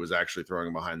convinced he was actually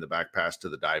throwing behind the back pass to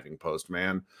the diving post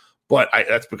man. But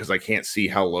that's because I can't see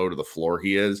how low to the floor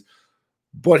he is.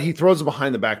 But he throws a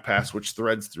behind the back pass, which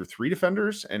threads through 3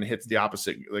 defenders and hits the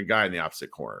guy in the opposite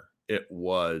corner. It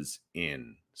was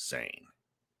insane.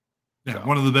 Yeah,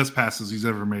 one of the best passes he's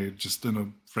ever made, just in a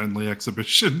friendly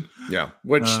exhibition. Yeah,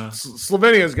 which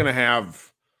Slovenia is going to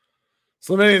have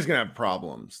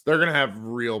problems. They're going to have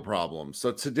real problems.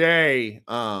 So today,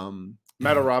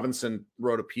 Matt Robinson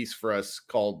wrote a piece for us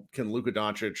called "Can Luka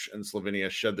Doncic and Slovenia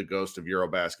Shed the Ghost of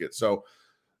Eurobasket?" So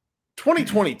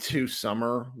 2022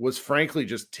 summer was frankly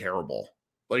just terrible.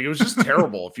 Like, it was just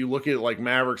terrible if you look at like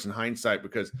Mavericks in hindsight,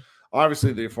 because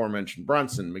obviously the aforementioned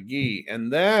Brunson, McGee,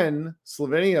 and then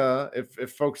Slovenia,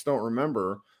 if folks don't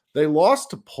remember, they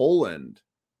lost to Poland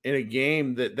in a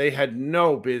game that they had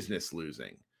no business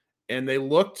losing. And they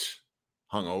looked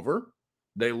hungover.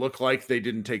 They looked like they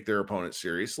didn't take their opponent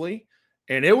seriously.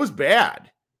 And it was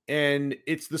bad. And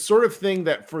it's the sort of thing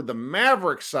that for the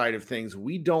Maverick side of things,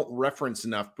 we don't reference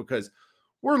enough, because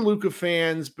we're Luka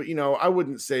fans, but I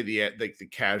wouldn't say the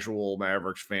casual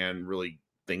Mavericks fan really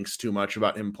thinks too much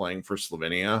about him playing for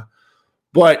Slovenia.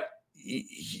 But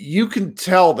you can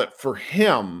tell that for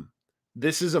him,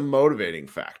 this is a motivating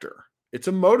factor. It's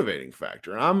a motivating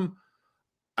factor. And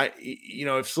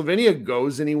if Slovenia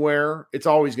goes anywhere, it's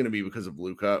always going to be because of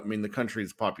Luka. I mean, the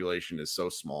country's population is so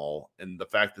small, and the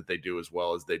fact that they do as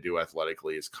well as they do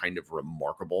athletically is kind of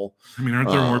remarkable. I mean, aren't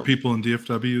there more people in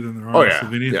DFW than there are in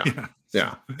Slovenia?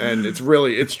 Yeah. And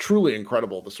it's truly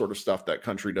incredible the sort of stuff that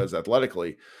country does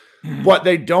athletically. But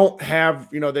they don't have,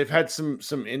 they've had some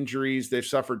injuries. They've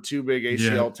suffered 2 big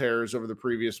ACL tears over the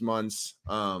previous months.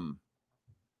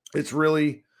 It's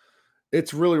really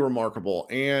remarkable.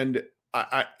 And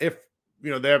if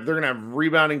they're going to have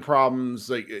rebounding problems,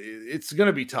 like it's going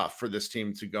to be tough for this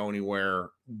team to go anywhere,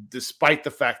 despite the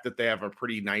fact that they have a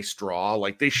pretty nice draw.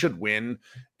 Like they should win.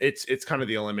 It's kind of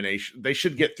the elimination. They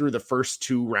should get through the first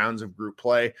 2 rounds of group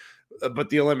play, but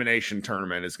the elimination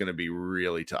tournament is going to be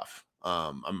really tough.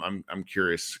 I'm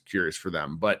curious for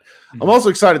them, but I'm also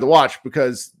excited to watch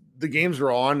because the games are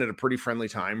on at a pretty friendly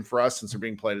time for us since they're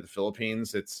being played at the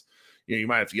Philippines. It's, you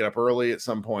might have to get up early at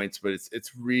some points, but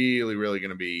it's really, really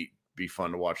going to be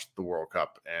fun to watch the World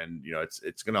Cup. And,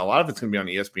 it's going to, a lot of it's going to be on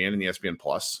ESPN and ESPN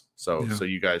Plus. So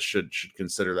you guys should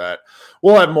consider that.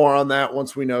 We'll have more on that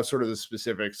once we know sort of the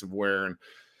specifics of where and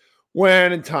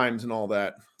when and times and all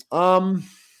that.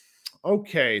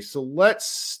 Okay. So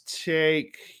let's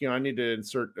take, I need to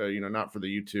insert, not for the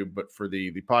YouTube, but for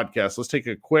the podcast. Let's take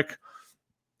a quick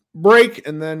break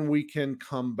and then we can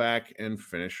come back and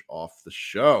finish off the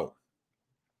show.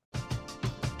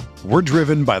 We're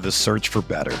driven by the search for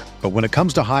better. But when it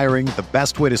comes to hiring, the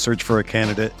best way to search for a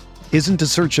candidate isn't to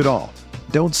search at all.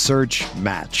 Don't search,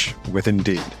 match with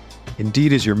Indeed.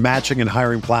 Indeed is your matching and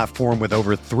hiring platform with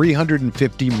over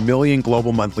 350 million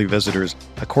global monthly visitors,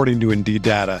 according to Indeed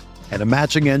data, and a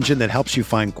matching engine that helps you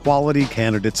find quality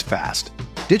candidates fast.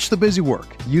 Ditch the busy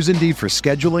work. Use Indeed for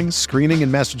scheduling, screening,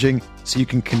 and messaging so you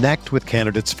can connect with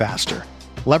candidates faster.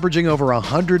 Leveraging over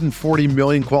 140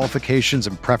 million qualifications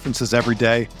and preferences every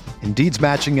day, Indeed's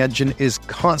matching engine is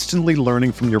constantly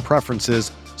learning from your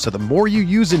preferences, so the more you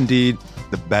use Indeed,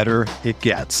 the better it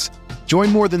gets.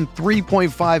 Join more than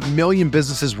 3.5 million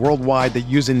businesses worldwide that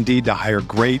use Indeed to hire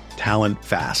great talent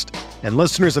fast. And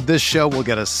listeners of this show will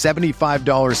get a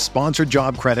 $75 sponsored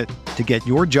job credit to get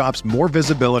your jobs more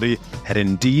visibility at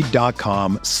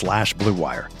Indeed.com/Blue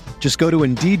Wire. Just go to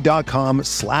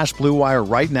Indeed.com/Blue Wire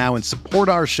right now and support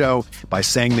our show by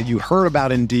saying that you heard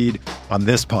about Indeed on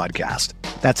this podcast.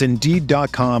 That's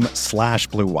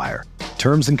Indeed.com/Blue Wire.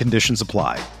 Terms and conditions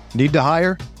apply. Need to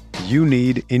hire? You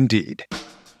need Indeed.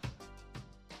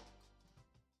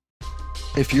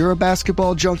 If you're a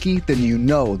basketball junkie, then you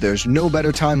know there's no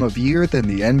better time of year than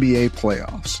the NBA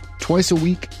playoffs. Twice a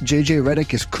week, JJ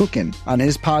Redick is cooking on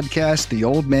his podcast, The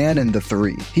Old Man and the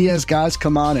Three. He has guys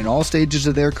come on in all stages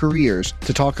of their careers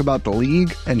to talk about the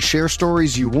league and share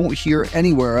stories you won't hear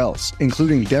anywhere else,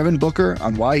 including Devin Booker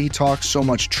on why he talks so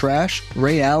much trash,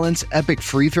 Ray Allen's epic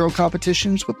free throw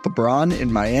competitions with LeBron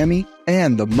in Miami,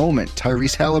 and the moment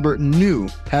Tyrese Halliburton knew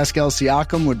Pascal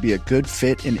Siakam would be a good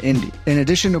fit in Indy. In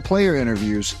addition to player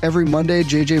interviews, every Monday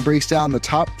JJ breaks down the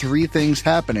top 3 things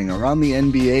happening around the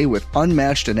NBA with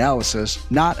unmatched analysis,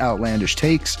 not outlandish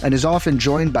takes, and is often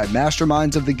joined by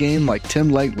masterminds of the game like Tim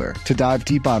Legler to dive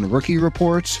deep on rookie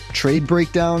reports, trade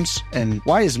breakdowns, and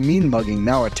why is mean mugging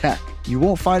now a tech? You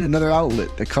won't find another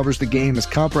outlet that covers the game as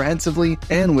comprehensively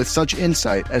and with such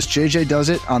insight as JJ does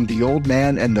it on The Old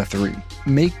Man and the Three.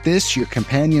 Make this your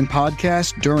companion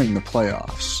podcast during the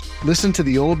playoffs. Listen to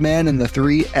The Old Man and the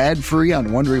Three ad-free on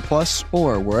Wondery Plus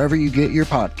or wherever you get your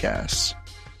podcasts.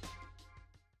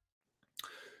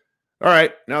 All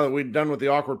right, now that we're done with the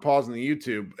awkward pause on the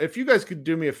YouTube, if you guys could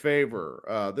do me a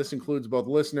favor, this includes both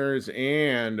listeners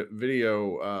and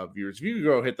video viewers. If you could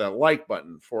go hit that like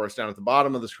button for us down at the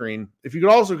bottom of the screen. If you could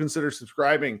also consider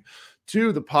subscribing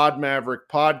to the Pod Maverick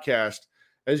podcast.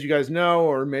 As you guys know,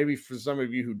 or maybe for some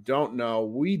of you who don't know,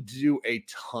 we do a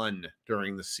ton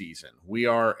during the season. We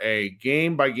are a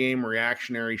game-by-game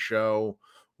reactionary show.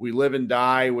 We live and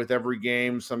die with every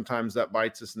game. Sometimes that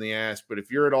bites us in the ass. But if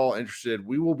you're at all interested,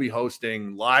 we will be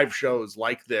hosting live shows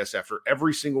like this after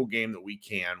every single game that we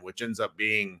can, which ends up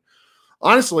being,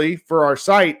 honestly, for our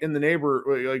site in the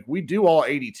neighborhood, like we do all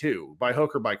 82 by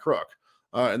hook or by crook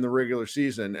in the regular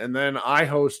season. And then I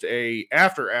host a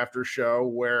after show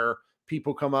where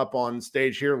people come up on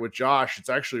stage here with Josh. It's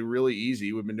actually really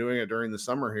easy. We've been doing it during the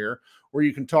summer here, where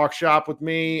you can talk shop with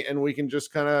me and we can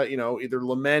just kind of, either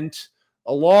lament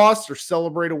a loss or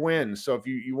celebrate a win. So if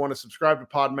you want to subscribe to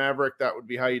Pod Maverick, that would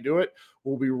be how you do it.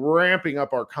 We'll be ramping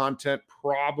up our content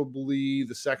probably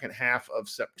the second half of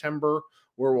September,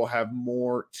 where we'll have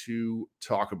more to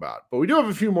talk about. But we do have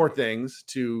a few more things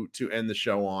to end the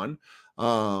show on.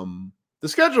 The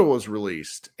schedule was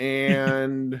released,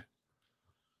 and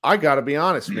I got to be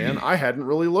honest, man. I hadn't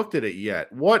really looked at it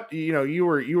yet. What, you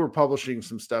were publishing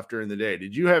some stuff during the day.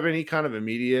 Did you have any kind of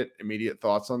immediate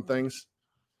thoughts on things?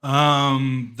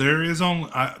 There is only,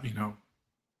 I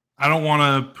don't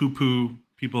want to poo-poo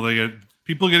people.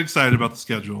 People get excited about the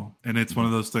schedule, and it's one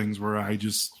of those things where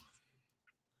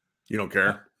you don't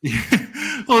care.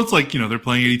 Well, it's like, they're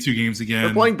playing 82 games again.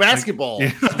 They're playing basketball. They're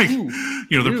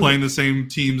playing the same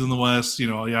teams in the West,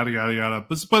 yada, yada, yada.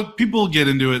 But people get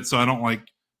into it. So I don't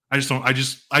I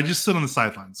just sit on the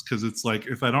sidelines. Cause it's like,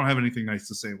 if I don't have anything nice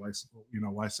to say, why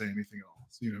say anything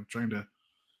else?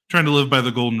 Trying to live by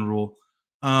the golden rule.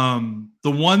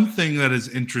 The one thing that is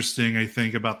interesting, I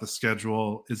think, about the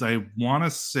schedule is I want to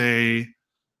say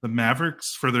the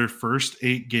Mavericks for their first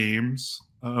 8 games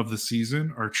of the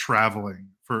season are traveling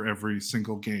for every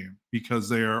single game because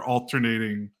they are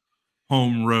alternating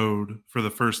home road for the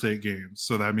first 8 games.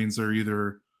 So that means they're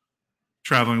either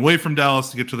traveling away from Dallas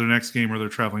to get to their next game or they're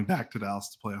traveling back to Dallas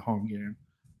to play a home game.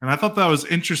 And I thought that was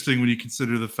interesting when you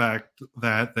consider the fact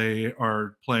that they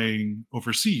are playing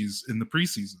overseas in the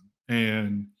preseason.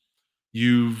 And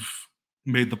you've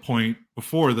made the point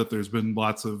before that there's been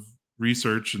lots of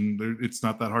research, and it's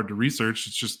not that hard to research.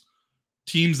 It's just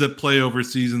teams that play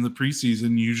overseas in the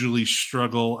preseason usually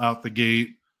struggle out the gate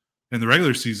in the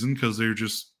regular season because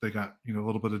they got a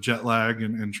little bit of jet lag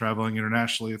and traveling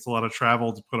internationally. It's a lot of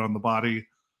travel to put on the body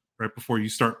right before you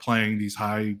start playing these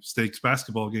high stakes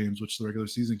basketball games, which the regular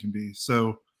season can be.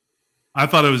 So I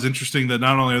thought it was interesting that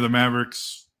not only are the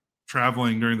Mavericks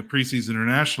traveling during the preseason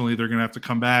internationally, they're going to have to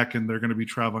come back and they're going to be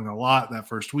traveling a lot that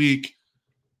first week.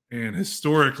 And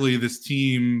historically, this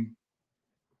team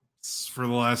for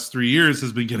the last 3 years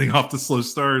has been getting off to slow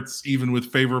starts, even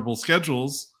with favorable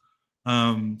schedules.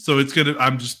 So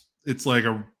it's like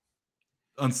a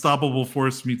unstoppable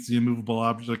force meets the immovable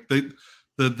object.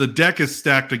 The deck is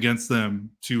stacked against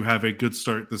them to have a good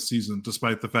start this season,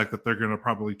 despite the fact that they're going to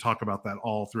probably talk about that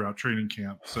all throughout training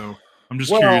camp. So I'm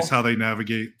just curious how they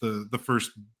navigate the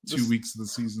first 2 weeks of the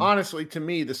season. Honestly, to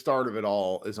me, the start of it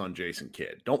all is on Jason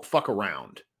Kidd. Don't fuck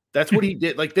around. That's what he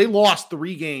did. Like, they lost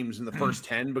 3 games in the first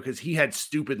 10 because he had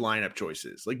stupid lineup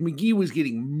choices. Like, McGee was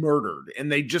getting murdered, and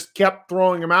they just kept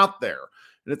throwing him out there.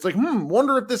 And it's like,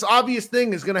 wonder if this obvious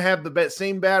thing is going to have the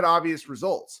same bad obvious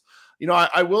results.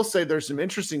 I will say there's some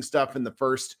interesting stuff in the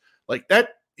first, like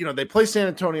that. They play San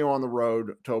Antonio on the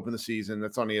road to open the season.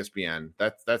 That's on ESPN.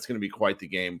 That's going to be quite the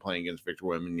game, playing against Victor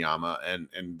Wembanyama,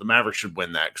 and the Mavericks should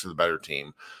win that because they're the better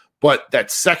team. But that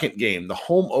second game, the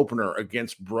home opener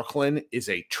against Brooklyn, is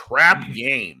a trap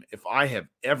game if I have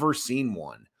ever seen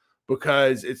one,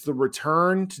 because it's the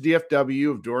return to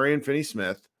DFW of Dorian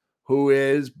Finney-Smith, who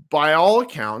is, by all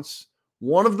accounts,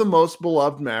 one of the most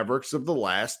beloved Mavericks of the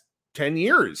last 10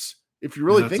 years. If you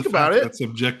really think about it, that's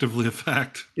objectively a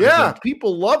fact. Yeah,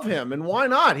 people love him, and why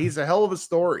not? He's a hell of a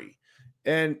story.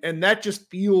 And that just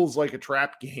feels like a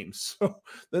trap game. So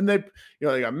then they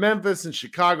got Memphis and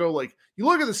Chicago. Like, you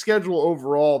look at the schedule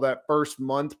overall, that first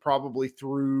month, probably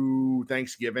through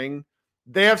Thanksgiving,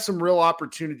 they have some real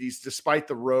opportunities despite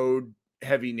the road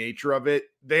heavy nature of it.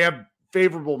 They have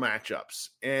favorable matchups.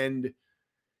 And,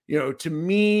 to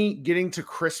me, getting to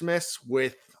Christmas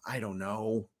with, I don't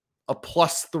know, a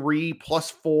 +3,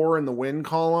 +4 in the win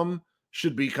column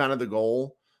should be kind of the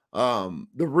goal. The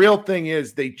real thing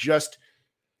is they just,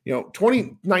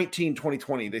 2019,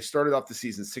 2020, they started off the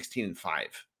season 16-5.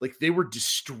 Like, they were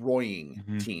destroying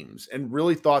teams and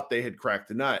really thought they had cracked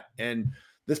the nut. And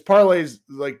this parlays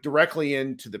like directly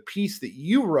into the piece that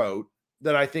you wrote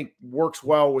that I think works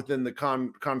well within the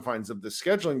confines of the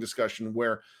scheduling discussion,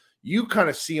 where you kind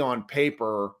of see on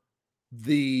paper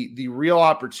the real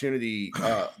opportunity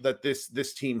that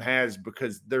this team has,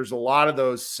 because there's a lot of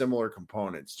those similar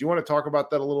components. Do you want to talk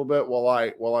about that a little bit while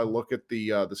I look at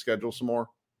the schedule some more?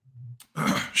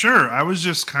 Sure. I was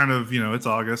just kind of, it's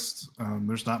August.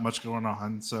 There's not much going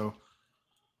on, so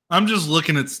I'm just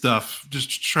looking at stuff,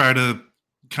 just to try to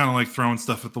kind of like throwing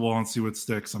stuff at the wall and see what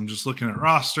sticks. I'm just looking at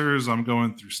rosters. I'm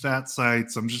going through stat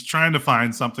sites. I'm just trying to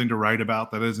find something to write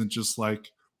about that isn't just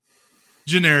like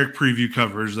generic preview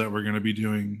coverage that we're going to be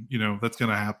doing, that's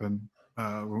going to happen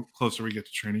closer we get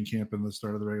to training camp and the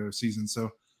start of the regular season. So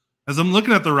as I'm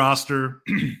looking at the roster,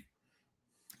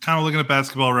 kind of looking at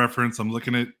Basketball Reference, I'm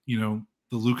looking at,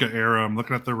 the Luka era, I'm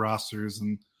looking at their rosters,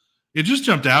 and it just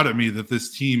jumped out at me that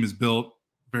this team is built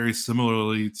very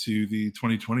similarly to the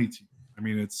 2020 team. I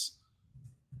mean, it's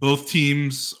both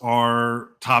teams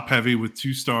are top heavy with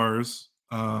 2 stars.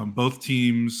 Both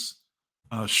teams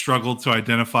struggled to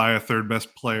identify a third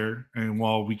best player. And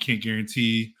while we can't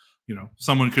guarantee,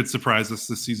 someone could surprise us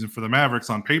this season for the Mavericks,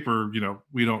 on paper,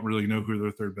 we don't really know who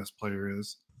their third best player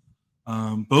is.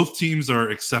 Both teams are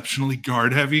exceptionally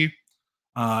guard heavy,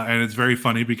 and it's very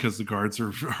funny because the guards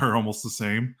are almost the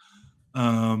same.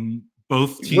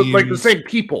 Both teams like the same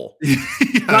people.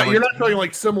 Yeah, you're not talking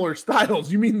like similar styles.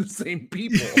 You mean the same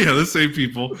people? Yeah, the same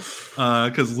people.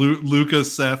 Because Luka,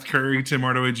 Seth, Curry, Tim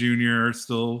Hardaway Jr. are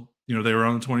still, they were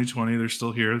on the 2020. They're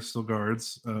still here, still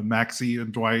guards. Maxey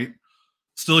and Dwight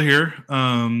still here.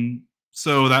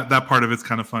 So that part of it's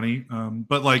kind of funny.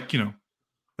 But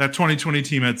that 2020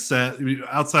 team had Seth,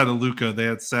 outside of Luka, they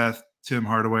had Seth, Tim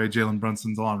Hardaway, Jalen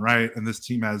Brunson, Delon Wright, and this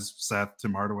team has Seth,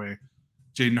 Tim Hardaway,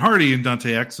 Jaden Hardy, and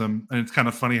Dante Exum. And it's kind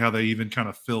of funny how they even kind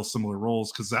of fill similar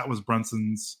roles, because that was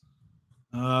Brunson's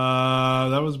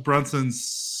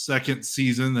second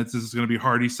season. This is going to be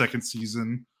Hardy's second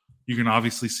season. You can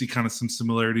obviously see kind of some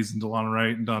similarities in Delon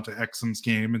Wright and Dante Exum's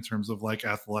game in terms of like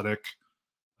athletic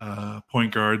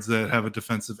point guards that have a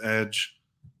defensive edge.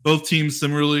 Both teams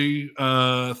similarly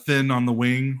thin on the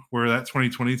wing, where that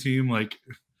 2020 team,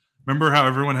 remember how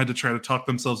everyone had to try to talk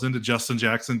themselves into Justin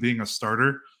Jackson being a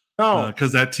starter?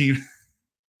 Because that team,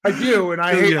 I do, and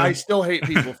I still hate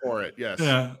people for it. Yes,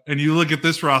 yeah. And you look at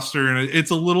this roster, and it's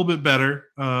a little bit better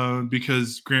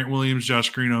because Grant Williams,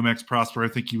 Josh Green, Max Prosper. I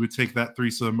think you would take that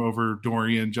threesome over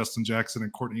Dorian, Justin Jackson,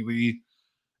 and Courtney Lee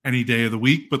any day of the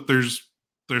week. But there's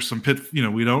some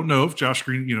we don't know if Josh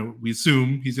Green, we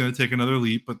assume he's going to take another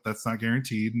leap, but that's not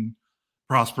guaranteed. And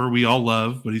Prosper, we all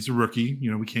love, but he's a rookie.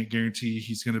 We can't guarantee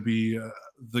he's going to be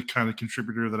the kind of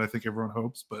contributor that I think everyone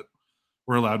hopes, but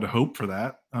we're allowed to hope for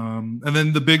that. And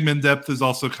then the big men depth is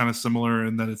also kind of similar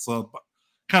in that it's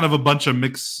kind of a bunch of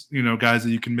mix, guys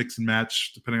that you can mix and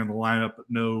match depending on the lineup, but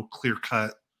no clear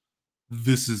cut.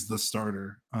 This is the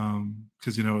starter.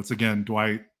 Because, it's again,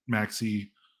 Dwight,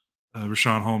 Maxey,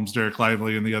 Rashawn Holmes, Derek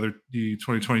Lively, and the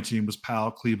 2020 team was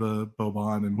Powell, Kleba,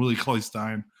 Boban, and Willie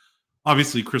Cauley-Stein.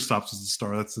 Obviously, Kristaps is the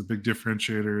star. That's the big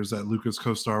differentiator, is that Luka's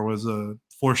co-star was a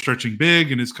floor stretching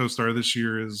big, and his co-star this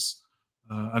year is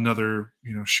another,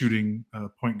 shooting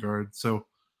point guard. So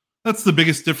that's the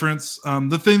biggest difference.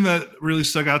 The thing that really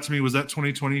stuck out to me was that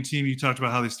 2020 team. You talked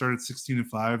about how they started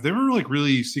 16-5. They were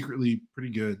really secretly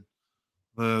pretty good.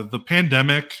 The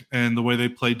pandemic and the way they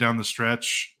played down the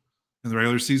stretch in the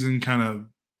regular season kind of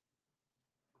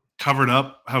covered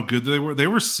up how good they were. They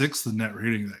were sixth in net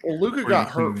rating that year. Well, Luka got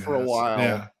hurt for a while.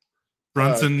 Yeah.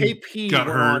 Brunson got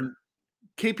hurt.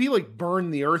 KP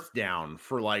burned the earth down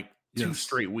for 2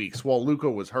 straight weeks while Luka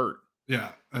was hurt.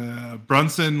 Yeah.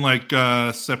 Brunson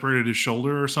separated his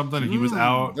shoulder or something, and he was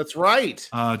out. That's right.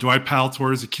 Dwight Powell tore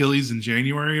his Achilles in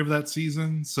January of that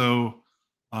season. So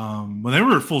when they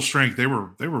were at full strength, they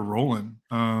were rolling.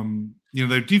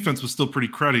 Their defense was still pretty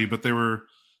cruddy, but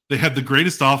they had the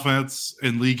greatest offense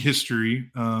in league history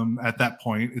at that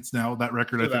point. It's now that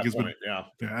record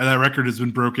that record has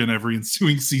been broken every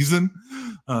ensuing season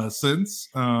since.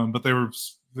 But they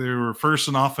were first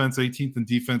in offense, 18th in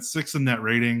defense, 6th in net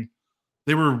rating.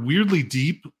 They were weirdly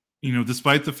deep,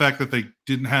 despite the fact that they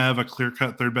didn't have a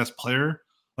clear-cut third best player.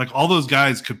 All those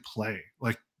guys could play.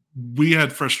 We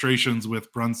had frustrations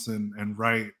with Brunson and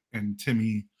Wright and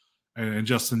Timmy and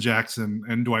Justin Jackson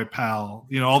and Dwight Powell.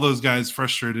 All those guys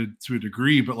frustrated to a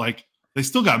degree, but they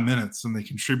still got minutes and they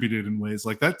contributed in ways.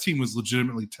 That team was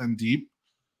legitimately 10 deep.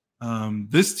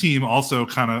 This team also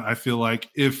I feel like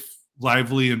if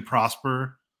Lively and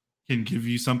Prosper can give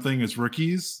you something as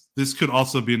rookies, this could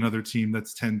also be another team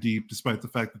that's 10 deep, despite the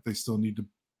fact that they still need to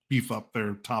beef up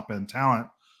their top end talent.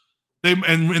 And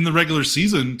in the regular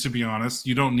season, to be honest,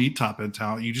 you don't need top end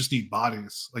talent. You just need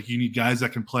bodies. You need guys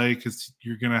that can play, because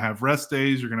you're going to have rest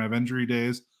days. You're going to have injury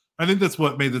days. I think that's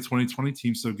what made the 2020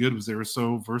 team so good, was they were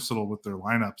so versatile with their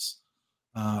lineups.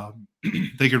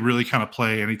 They could really kind of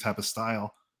play any type of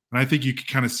style. And I think you could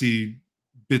kind of see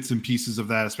bits and pieces of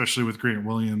that, especially with Grant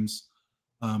Williams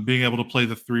being able to play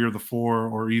the 3 or the 4,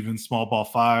 or even small ball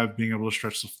 5, being able to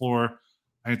stretch the floor.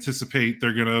 I anticipate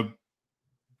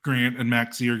Grant and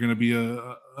Maxey are going to be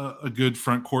a good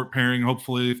front court pairing,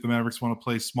 hopefully, if the Mavericks want to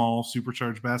play small,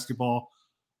 supercharged basketball.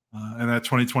 And that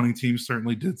 2020 team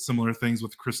certainly did similar things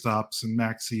with Kristaps and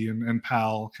Maxey and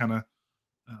Powell kind of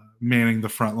manning the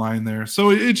front line there.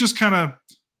 So it just kind of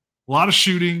a lot of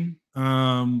shooting,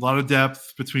 a lot of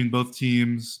depth between both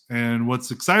teams. And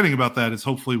what's exciting about that is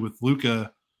hopefully with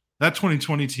Luka, that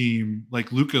 2020 team,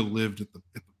 Luka lived at the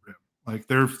rim.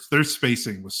 Their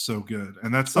spacing was so good.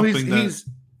 And that's something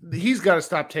he's got to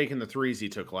stop taking the threes he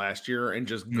took last year and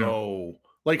just go.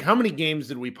 How many games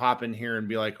did we pop in here and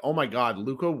be like, oh my God,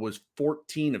 Luka was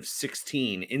 14 of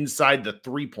 16 inside the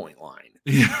 3-point line?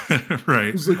 Yeah,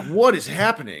 right. It's what is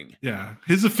happening? Yeah.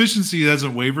 His efficiency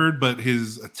hasn't wavered, but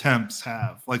his attempts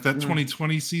have. That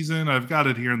 2020 season, I've got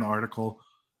it here in the article.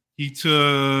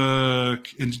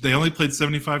 and they only played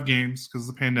 75 games because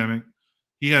of the pandemic.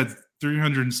 He had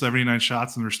 379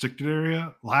 shots in the restricted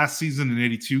area. Last season in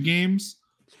 82 games,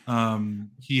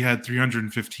 he had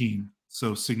 315.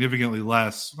 So significantly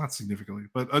less, not significantly,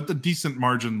 but a decent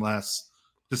margin less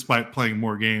despite playing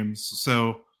more games.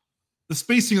 So the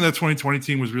spacing of that 2020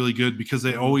 team was really good because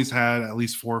they always had at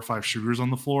least 4 or 5 shooters on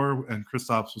the floor, and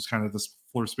Kristaps was kind of this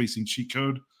floor spacing cheat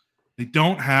code. They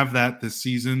don't have that this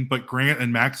season, but Grant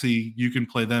and Maxey, you can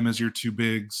play them as your 2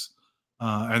 bigs,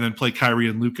 and then play Kyrie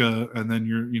and Luka, and then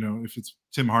if it's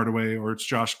Tim Hardaway or it's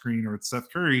Josh Green or it's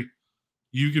Seth Curry,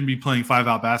 you can be playing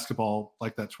 5-out basketball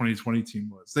like that 2020 team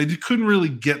was. They couldn't really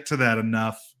get to that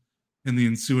enough in the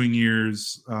ensuing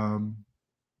years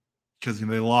because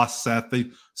they lost Seth. They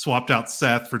swapped out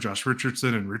Seth for Josh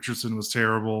Richardson, and Richardson was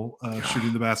terrible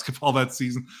shooting the basketball that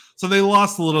season. So they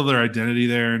lost a little of their identity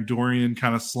there, and Dorian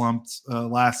kind of slumped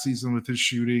last season with his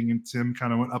shooting, and Tim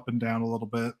kind of went up and down a little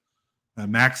bit.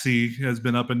 Maxey has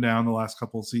been up and down the last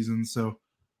couple of seasons. So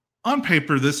on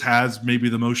paper, this has maybe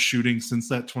the most shooting since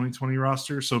that 2020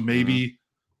 roster. So maybe,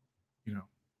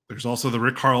 there's also the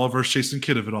Rick Carlisle versus Jason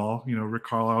Kidd of it all. Rick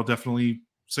Carlisle, definitely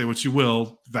say what you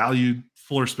will, valued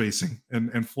floor spacing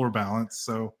and floor balance.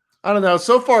 So I don't know.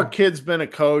 So far, Kidd's been a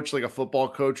coach, like a football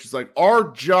coach. He's like,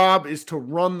 our job is to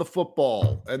run the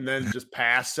football and then just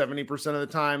pass 70% of the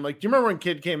time. Like, do you remember when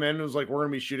Kidd came in and was like, we're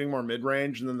going to be shooting more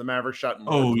mid-range, and then the Mavericks shot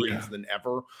more threes than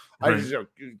ever? Right.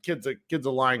 Kidd's a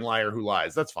lying liar who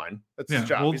lies. That's fine. That's his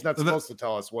job. Well, he's not supposed to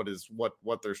tell us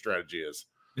what their strategy is.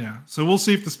 Yeah. So we'll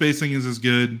see if the spacing is as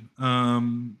good.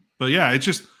 But yeah, it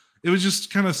was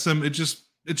just kind of it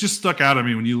just stuck out at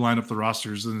me when you line up the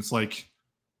rosters, and it's like,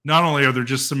 not only are there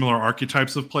just similar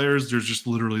archetypes of players, there's just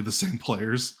literally the same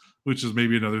players, which is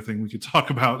maybe another thing we could talk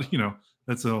about.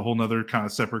 That's a whole nother kind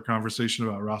of separate conversation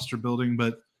about roster building.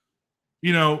 But,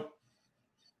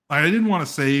 I didn't want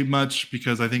to say much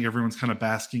because I think everyone's kind of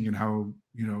basking in how,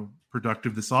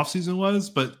 productive this offseason was.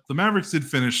 But the Mavericks did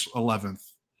finish 11th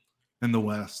in the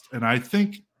West. And I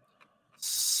think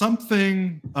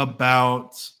something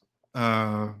about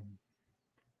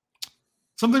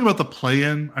the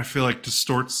play-in, I feel like,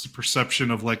 distorts the perception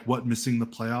of like what missing the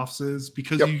playoffs is,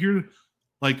 because you hear,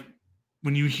 like,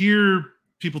 when you hear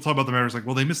people talk about the Mavericks, like,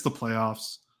 well, they missed the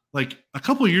playoffs. Like a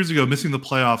couple of years ago, missing the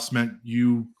playoffs meant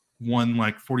you won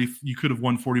like 40. You could have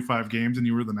won 45 games and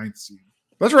you were the 9th seed.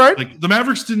 That's right. Like the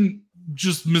Mavericks didn't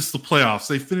just miss the playoffs;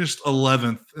 they finished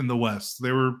 11th in the West.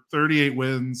 They were 38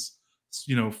 wins.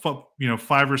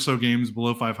 5 or so games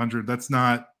below 500. That's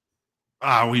not.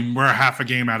 We're half a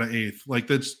game out of 8th. Like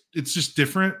it's just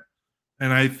different.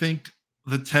 And I think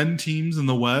the 10 teams in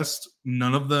the West,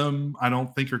 none of them, I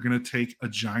don't think, are going to take a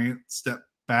giant step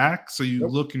back. So you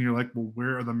look and you're like, well,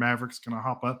 where are the Mavericks going to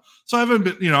hop up? So I haven't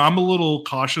been, I'm a little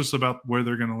cautious about where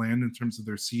they're going to land in terms of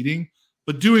their seeding.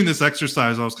 But doing this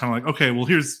exercise, I was kind of like, okay, well,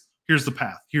 here's the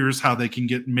path. Here's how they can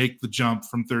make the jump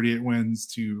from 38 wins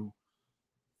to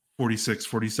 46,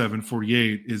 47,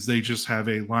 48, is they just have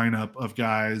a lineup of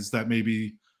guys that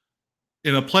maybe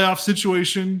in a playoff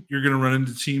situation, you're going to run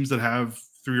into teams that have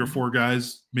 3 or 4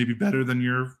 guys maybe better than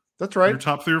your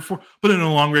top 3 or 4. But in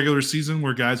a long regular season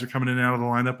where guys are coming in and out of the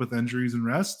lineup with injuries and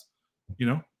rest,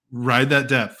 ride that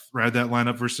depth, ride that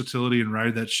lineup versatility, and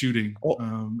ride that shooting.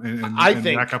 I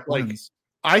think rack up wins.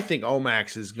 I think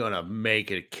Omax is going to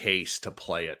make a case to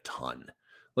play a ton.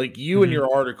 Like you and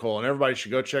your article, and everybody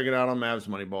should go check it out on Mavs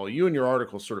Moneyball. You and your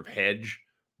article sort of hedge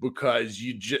because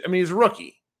he's a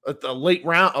rookie, a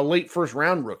late first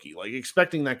round rookie. Like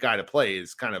expecting that guy to play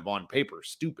is kind of on paper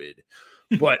stupid.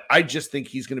 But I just think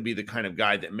he's going to be the kind of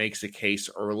guy that makes a case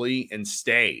early and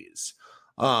stays.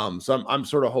 So I'm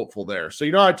sort of hopeful there. So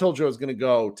I told you I was going to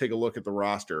go take a look at the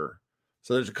roster.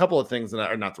 So there's a couple of things that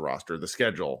are not the roster, the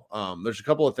schedule. There's a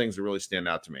couple of things that really stand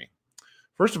out to me.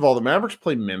 First of all, the Mavericks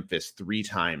played Memphis 3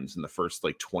 times in the first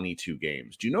 22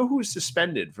 games. Do you know who was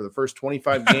suspended for the first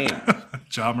 25 games?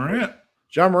 Ja Morant.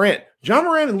 Ja Morant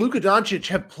and Luka Doncic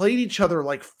have played each other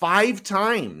 5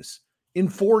 times in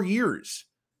 4 years.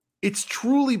 It's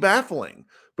truly baffling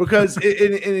because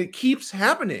it keeps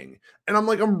happening. And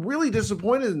I'm really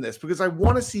disappointed in this because I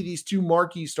want to see these 2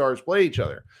 marquee stars play each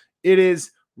other.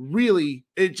 It's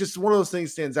just one of those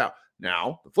things stands out.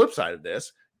 Now, the flip side of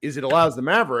this is it allows the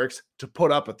Mavericks to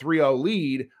put up a 3-0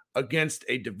 lead against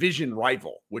a division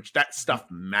rival, which that stuff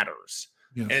matters.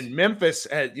 Yes. And Memphis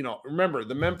had, remember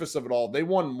the Memphis of it all, they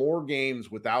won more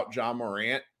games without Ja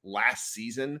Morant last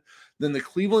season than the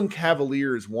Cleveland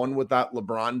Cavaliers won without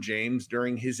LeBron James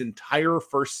during his entire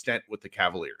first stint with the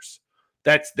Cavaliers.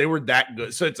 They were that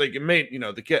good. So it's like it made,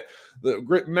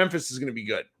 the Memphis is going to be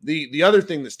good. The other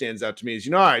thing that stands out to me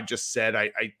is, I just said,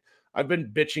 I've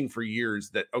been bitching for years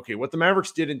that, okay, what the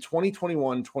Mavericks did in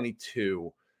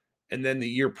 2021-22 and then the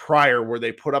year prior where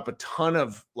they put up a ton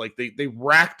of, like, they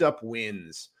racked up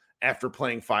wins after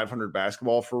playing 500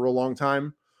 basketball for a real long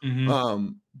time. Mm-hmm.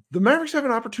 The Mavericks have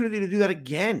an opportunity to do that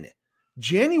again.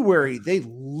 January, they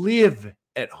live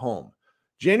at home.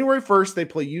 January 1st, they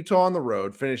play Utah on the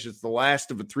road, finishes the last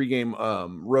of a 3-game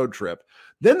road trip.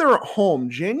 Then they're at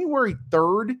home January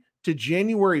 3rd to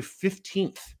January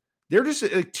 15th. They're just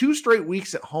like 2 straight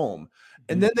weeks at home.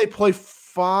 And then they play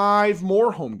 5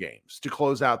 more home games to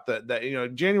close out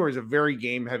January is a very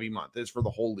game heavy month. It's for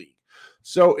the whole league.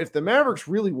 So if the Mavericks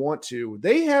really want to,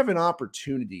 they have an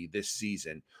opportunity this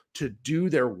season to do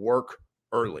their work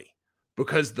early,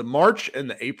 because the March and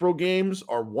the April games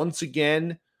are once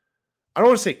again, I don't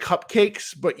want to say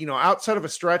cupcakes, but outside of a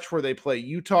stretch where they play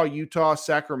Utah,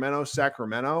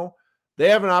 Sacramento, they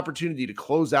have an opportunity to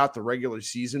close out the regular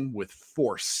season with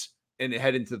force and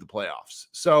head into the playoffs.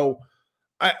 So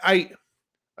I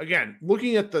again,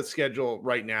 looking at the schedule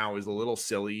right now is a little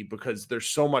silly because there's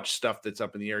so much stuff that's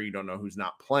up in the air. You don't know who's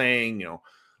not playing,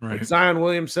 Right. Like Zion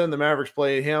Williamson, the Mavericks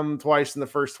play him twice in the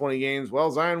first 20 games. Well,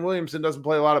 Zion Williamson doesn't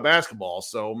play a lot of basketball,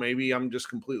 so maybe I'm just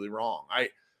completely wrong.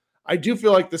 I do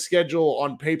feel like the schedule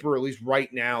on paper, at least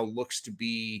right now, looks to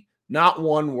be not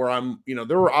one where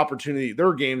there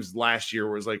were games last year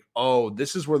where it was like, oh,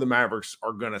 this is where the Mavericks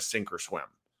are going to sink or swim.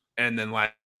 And then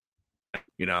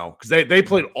because they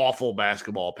played awful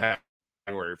basketball past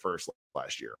January 1st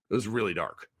last year. It was really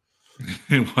dark.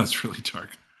 It was really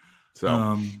dark.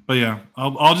 So, but yeah,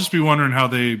 I'll just be wondering how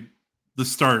the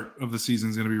start of the season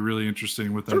is going to be really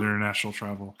interesting with that international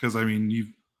travel. Because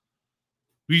we've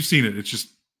seen it. It's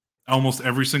just almost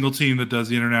every single team that does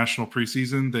the international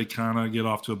preseason, they kind of get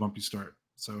off to a bumpy start.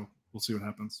 So we'll see what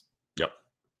happens. Yep.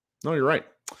 No, you're right.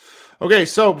 Okay,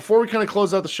 so before we kind of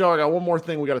close out the show, I got one more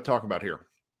thing we got to talk about here.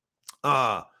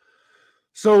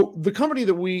 So the company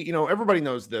that everybody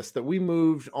knows this, that we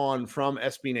moved on from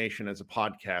SB Nation as a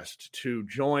podcast to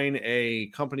join a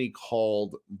company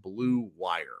called Blue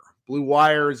Wire. Blue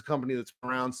Wire is a company that's been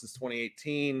around since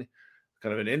 2018,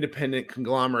 kind of an independent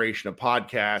conglomeration of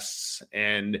podcasts.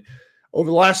 And over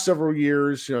the last several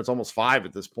years, it's almost 5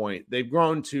 at this point, they've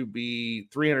grown to be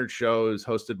 300 shows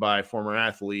hosted by former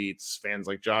athletes, fans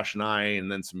like Josh and I, and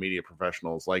then some media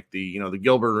professionals like the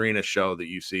Gilbert Arenas show that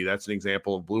you see. That's an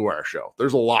example of Blue Wire show.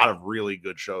 There's a lot of really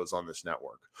good shows on this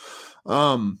network.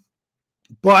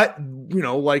 But,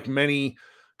 like many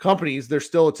companies, they're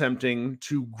still attempting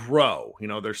to grow.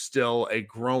 They're still a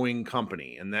growing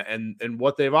company. And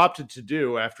what they've opted to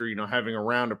do after, having a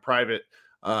round of private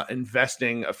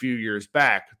investing a few years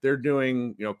back, they're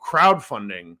doing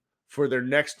crowdfunding for their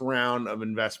next round of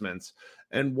investments.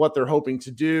 And what they're hoping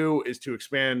to do is to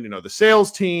expand the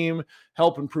sales team,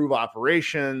 help improve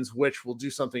operations, which will do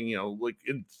something like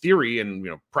in theory and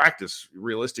practice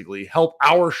realistically help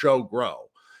our show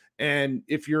grow. And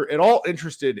if you're at all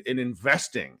interested in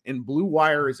investing in Blue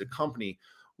Wire as a company,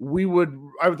 I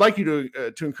would like you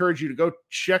to encourage you to go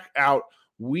check out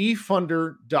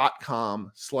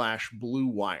wefunder.com/Blue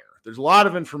Wire. There's a lot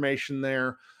of information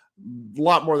there, a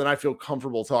lot more than I feel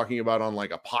comfortable talking about on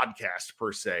like a podcast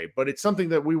per se, but it's something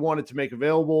that we wanted to make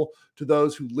available to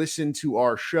those who listen to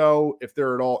our show. If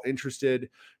they're at all interested,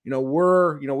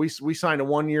 we signed a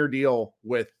 1-year deal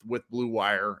with Blue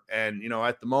Wire, and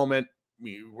at the moment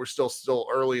we're still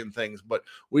early in things, but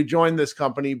we joined this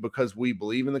company because we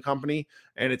believe in the company,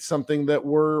 and it's something that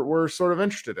we're sort of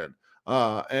interested in.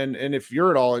 And if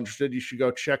you're at all interested, you should go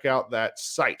check out that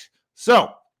site.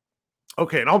 So,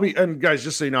 okay. And guys,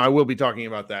 just so you know, I will be talking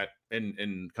about that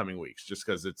in coming weeks, just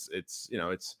because it's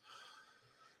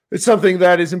something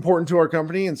that is important to our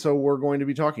company. And so we're going to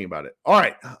be talking about it. All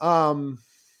right. To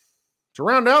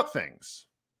round out things,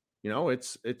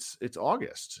 it's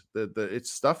August.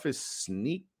 Its stuff is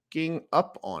sneaking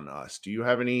up on us. Do you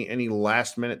have any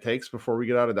last minute takes before we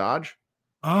get out of Dodge?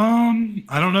 I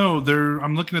don't know.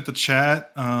 I'm looking at the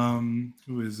chat.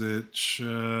 Who is it?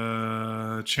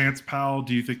 Chance Powell.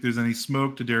 Do you think there's any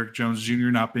smoke to Derek Jones Jr.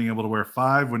 not being able to wear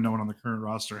 5 when no one on the current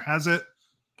roster has it?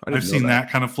 I've seen that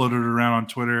kind of floated around on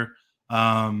Twitter.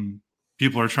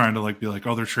 People are trying to be like,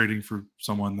 oh, they're trading for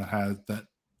someone that has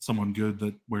someone good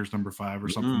that wears number 5 or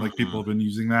something. Like people have been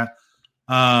using that.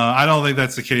 I don't think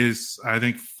that's the case. I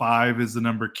think 5 is the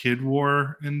number Kid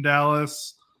wore in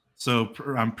Dallas. So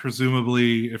I'm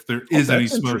presumably, if there is any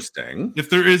smoke,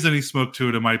 to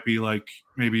it, it might be like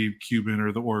maybe Cuban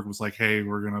or the org was like, "Hey,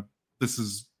 we're gonna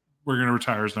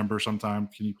retire his number sometime.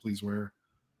 Can you please wear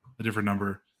a different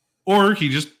number?" Or he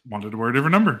just wanted to wear a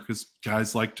different number because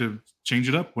guys like to change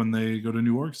it up when they go to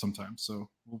new orgs sometimes. So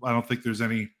I don't think there's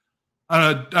any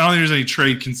I don't think there's any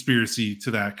trade conspiracy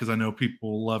to that, because I know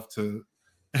people love to.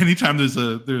 Anytime there's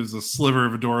a sliver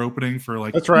of a door opening for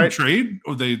like that's right trade,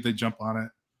 or they jump on it.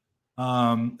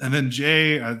 And then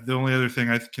Jay, the only other thing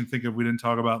I can think of we didn't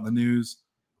talk about in the news,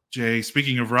 Jay,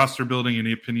 speaking of roster building,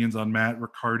 any opinions on Matt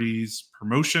Riccardi's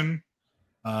promotion?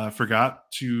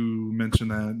 Forgot to mention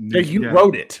that. Yeah, you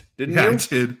wrote it, didn't you? I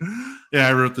did. Yeah,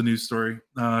 I wrote the news story.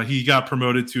 He got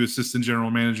promoted to assistant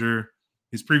general manager.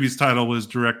 His previous title was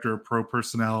director of pro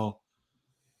personnel.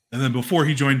 And then before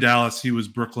he joined Dallas, he was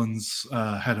Brooklyn's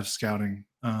head of scouting.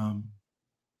 I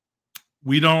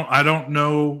don't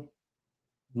know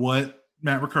what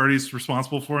Matt Riccardi is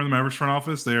responsible for in the Mavericks front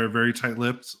office. They are very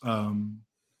tight-lipped.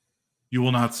 You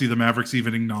will not see the Mavericks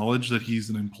even acknowledge that he's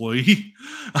an employee.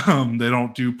 They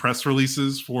don't do press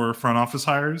releases for front office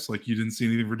hires. Like, you didn't see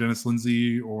anything for Dennis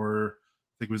Lindsey, or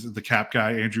I think it was the cap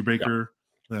guy, Andrew Baker.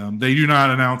 Yeah. They do not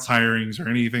announce hirings or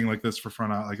anything like this for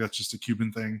front office. Like, that's just a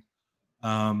Cuban thing.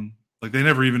 Like, they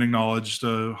never even acknowledged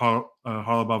Haralabos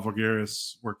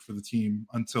Voulgaris worked for the team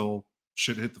until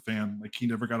shit hit the fan. Like, he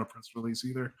never got a press release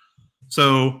either.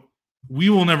 So we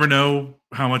will never know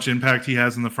how much impact he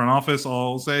has in the front office.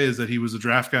 All I'll say is that he was a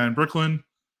draft guy in Brooklyn,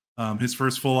 his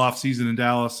first full off season in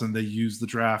Dallas, and they used the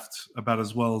draft about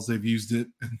as well as they've used it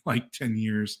in like 10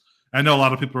 years. I know a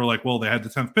lot of people are like, well, they had the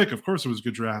 10th pick. Of course it was a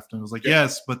good draft. And I was like,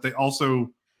 yes, but they also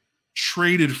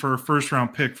traded for a first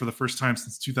round pick for the first time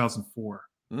since 2004.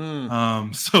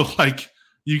 So like,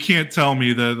 you can't tell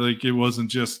me that like it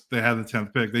wasn't just they had the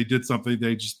 10th pick. They did something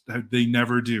they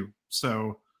never do.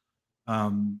 So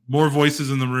more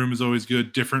voices in the room is always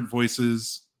good. Different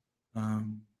voices.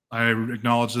 I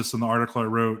acknowledge this in the article I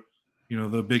wrote. You know,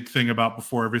 the big thing about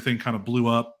before everything kind of blew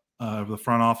up of the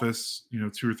front office,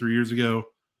 2 or 3 years ago,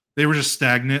 they were just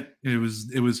stagnant. It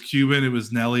was Cuban, it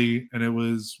was Nelly, and it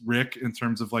was Rick in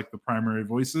terms of like the primary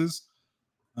voices.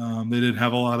 They didn't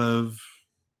have a lot of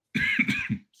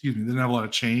excuse me, they didn't have a lot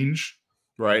of change.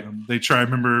 Right. They tried,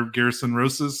 remember Garrison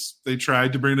Rosas, they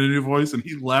tried to bring in a new voice and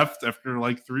he left after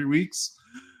like 3 weeks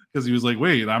because he was like,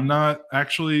 wait, I don't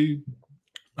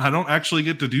actually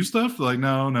get to do stuff. Like,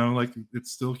 no, like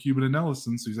it's still Cuban and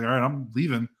Ellison. So he's like, all right, I'm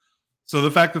leaving. So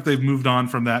the fact that they've moved on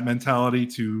from that mentality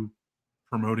to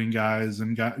promoting guys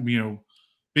and being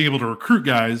able to recruit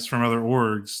guys from other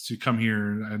orgs to come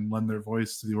here and lend their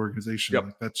voice to the organization. Yep.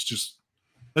 Like, that's just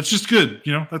good.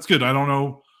 That's good. I don't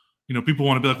know. People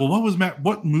want to be like, well, was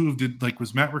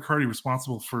Matt Riccardi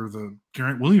responsible for the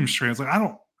Garrett Williams trade? Like, I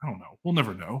don't know. We'll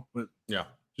never know. But yeah,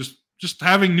 just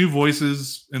having new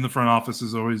voices in the front office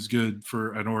is always good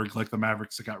for an org like the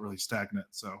Mavericks that got really stagnant.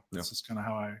 So that's just kind of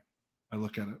how I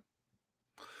look at it.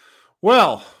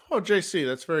 Well, JC,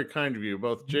 that's very kind of you.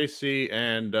 Both JC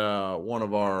and one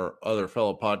of our other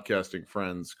fellow podcasting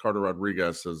friends, Carter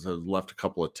Rodriguez, has left a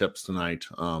couple of tips tonight.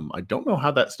 I don't know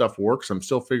how that stuff works. I'm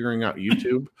still figuring out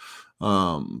YouTube,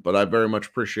 but I very much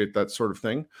appreciate that sort of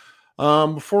thing.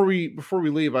 Before we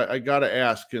leave, I got to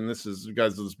ask, and this is,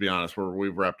 guys, let's be honest,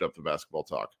 we've wrapped up the basketball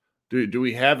talk. Do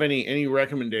we have any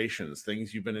recommendations,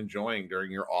 things you've been enjoying during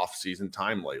your off-season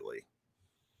time lately?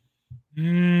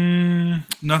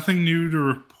 Nothing new to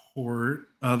report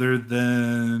other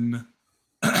than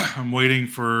I'm waiting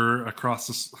for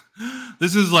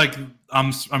this is like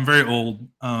I'm very old.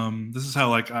 This is how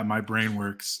like my brain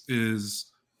works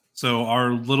is, so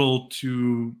our little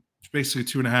basically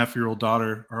 2.5-year-old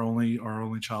daughter, our only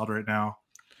child right now,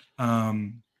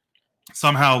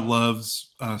 somehow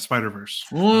loves Spider-Verse.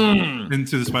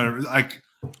 Into the Spider-Verse.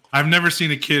 I've never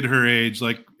seen a kid her age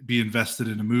like be invested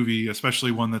in a movie,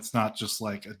 especially one that's not just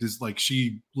like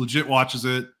she legit watches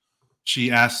it.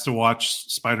 She asked to watch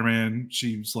Spider-Man.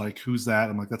 She's like, who's that?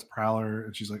 I'm like, that's Prowler.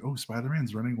 And she's like, oh,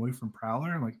 Spider-Man's running away from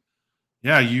Prowler? I'm like,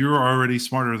 yeah, you're already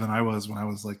smarter than I was when I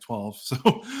was like 12.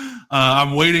 So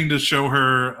I'm waiting to show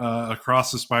her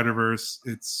Across the Spider-Verse.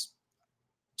 It's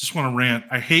just want to rant.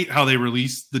 I hate how they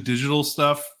release the digital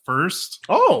stuff first.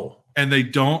 Oh. And they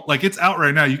don't, like, it's out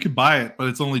right now. You can buy it, but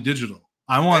it's only digital.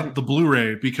 I want the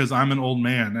Blu-ray because I'm an old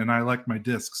man and I like my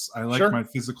discs. I like my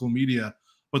physical media,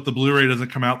 but the Blu-ray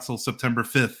doesn't come out till September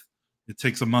 5th. It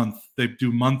takes a month. They do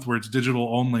a month where it's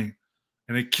digital only.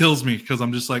 And it kills me because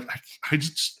I'm just like, I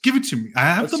just give it to me. I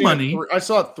have the money. I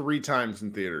saw it 3 times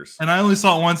in theaters. And I only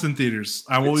saw it once in theaters.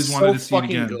 I always wanted to see it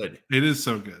again. Good. It is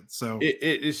so good. So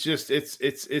it's just,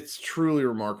 it's truly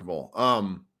remarkable.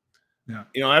 Yeah.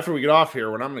 After we get off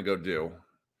here, what I'm going to go do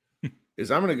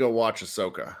is I'm going to go watch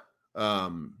Ahsoka.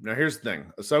 Now here's the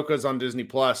thing. Ahsoka is on Disney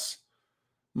Plus.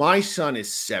 My son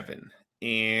is 7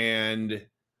 and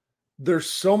there's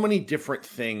so many different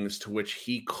things to which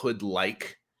he could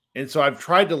like. And so I've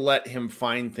tried to let him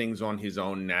find things on his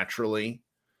own naturally.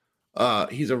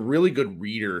 He's a really good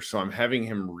reader, so I'm having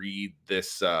him read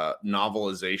this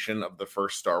novelization of the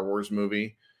first Star Wars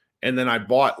movie. And then I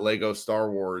bought Lego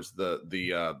Star Wars, the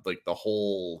like the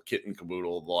whole kit and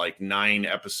caboodle, the like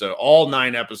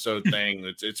 9-episode thing.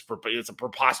 It's a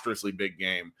preposterously big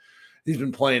game. He's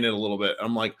been playing it a little bit.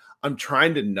 I'm like, I'm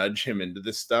trying to nudge him into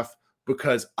this stuff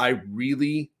because I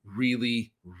really,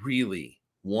 really, really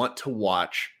want to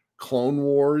watch Clone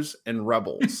Wars and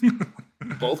Rebels,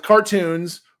 both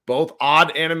cartoons, both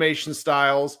odd animation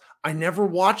styles. I never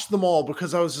watched them all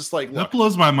because I was just like, that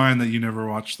blows my mind that you never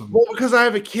watched them. Well, because I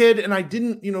have a kid and I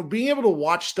didn't, being able to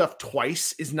watch stuff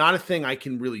twice is not a thing I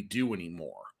can really do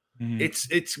anymore. Mm-hmm.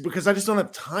 It's because I just don't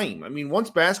have time. I mean, once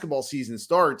basketball season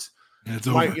starts, it's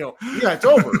over. It's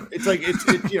over. It's like it's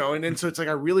and then so it's like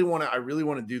I really want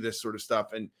to do this sort of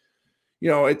stuff. And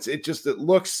it's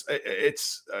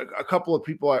a couple of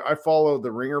people I follow, the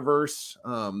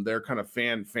Ringerverse, their kind of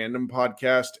fandom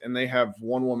podcast, and they have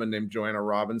one woman named Joanna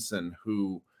Robinson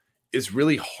who is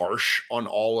really harsh on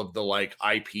all of the like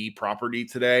IP property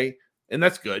today. And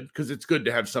that's good because it's good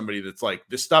to have somebody that's like,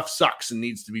 this stuff sucks and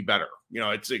needs to be better.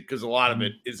 It's because a lot of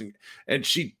it isn't. And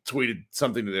she tweeted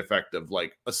something to the effect of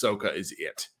like, Ahsoka is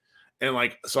it. And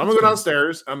like, so I'm gonna go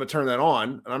downstairs, I'm gonna turn that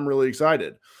on, and I'm really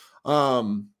excited.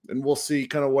 And we'll see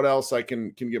kind of what else I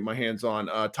can get my hands on.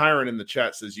 Tyron in the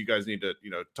chat says you guys need to,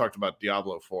 talked about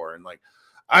Diablo 4, and like,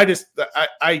 I'm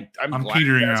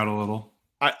petering out a little.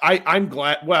 I'm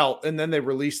glad. Well, and then they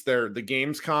released the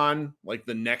Gamescom, like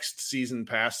the next season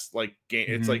pass, like game.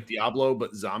 It's like Diablo,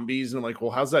 but zombies. And I'm like,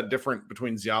 well, how's that different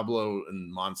between Diablo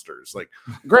and monsters? Like,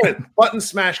 granted, button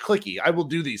smash clicky. I will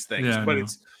do these things, but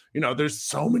it's, there's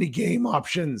so many game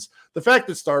options. The fact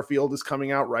that Starfield is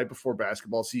coming out right before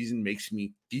basketball season makes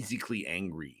me physically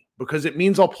angry because it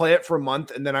means I'll play it for a month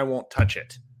and then I won't touch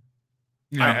it.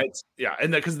 Yeah,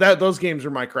 and because those games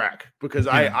are my crack because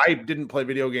I didn't play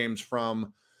video games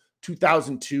from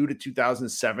 2002 to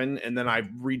 2007, and then I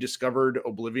rediscovered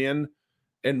Oblivion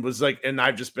and was like, and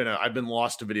I've been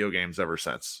lost to video games ever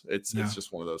since. It's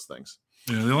just one of those things.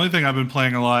 Yeah, the only thing I've been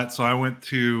playing a lot. So I went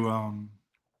to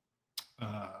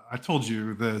I told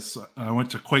you this. I went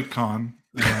to QuakeCon.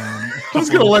 I was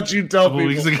going to let you tell people.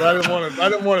 I didn't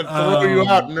want to throw you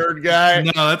out, nerd guy.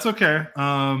 No, that's okay.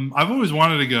 I've always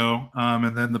wanted to go,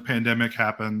 and then the pandemic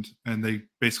happened, and they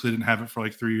basically didn't have it for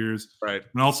like 3 years. Right.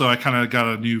 And also, I kind of got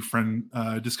a new friend.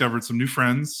 Discovered some new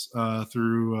friends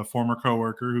through a former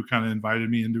coworker who kind of invited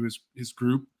me into his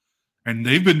group, and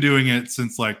they've been doing it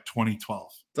since like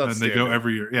 2012. And they go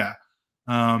every year. Yeah.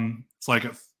 It's like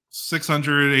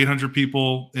 600, 800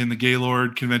 people in the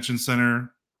Gaylord Convention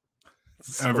Center.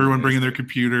 Everyone bringing their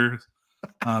computer,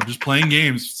 just playing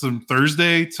games from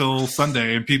Thursday till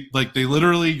Sunday. And people like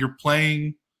you're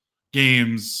playing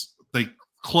games. They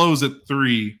close at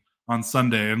 3 on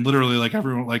Sunday, and literally like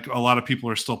everyone, like a lot of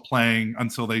people are still playing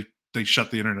until they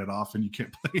shut the internet off and you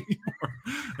can't play anymore.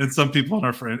 And some people in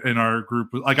our group,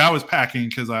 like I was packing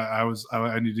because I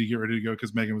needed to get ready to go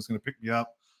because Megan was going to pick me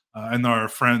up. And our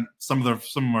friend, some of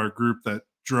our group that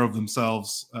drove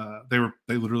themselves, they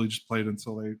literally just played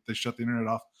until they shut the internet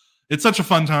off. It's such a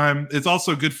fun time. It's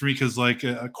also good for me because like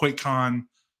a QuakeCon, if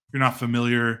you're not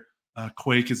familiar,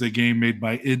 Quake is a game made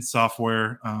by id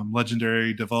Software,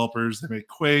 legendary developers. They make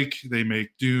Quake, they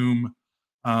make Doom,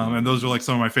 and those are like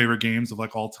some of my favorite games of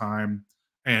like all time.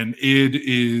 And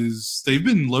they've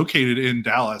been located in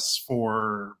Dallas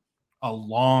for a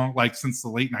long, like since the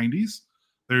late 90s.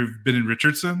 They've been in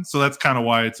Richardson, so that's kind of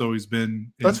why it's always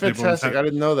been. That's fantastic. I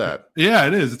didn't know that. Yeah,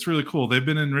 it is. It's really cool. They've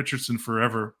been in Richardson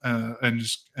forever, so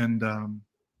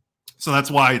that's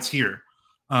why it's here.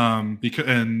 So they've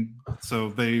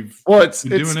been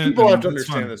doing it. People have to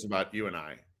understand this about you and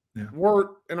I. Yeah. We're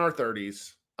in our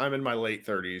 30s. I'm in my late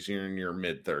 30s. You're in your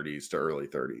mid 30s to early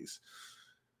 30s.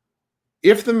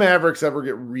 If the Mavericks ever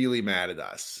get really mad at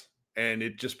us and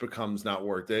it just becomes not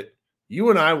worth it, you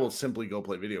and I will simply go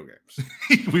play video games.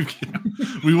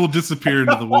 we will disappear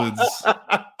into the woods.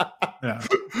 Yeah.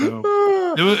 So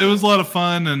it was a lot of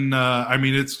fun. And I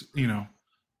mean, it's,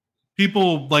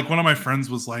 people like one of my friends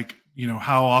was like,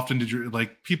 how often did you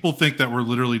like people think that we're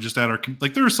literally just at our,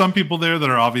 like there are some people there that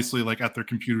are obviously like at their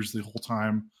computers the whole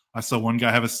time. I saw one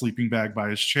guy have a sleeping bag by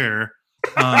his chair.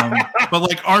 But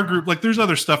like our group, like there's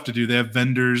other stuff to do. They have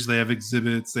vendors, they have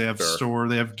exhibits, they have store,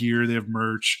 they have gear, they have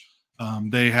merch.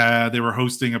 They were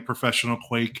hosting a professional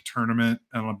Quake tournament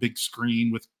on a big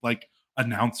screen with like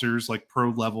announcers, like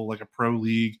pro level, like a pro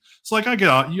league. So like I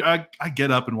get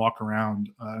up and walk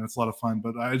around, and it's a lot of fun.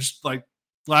 But I just like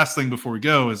last thing before we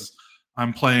go is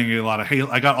I'm playing a lot of Halo.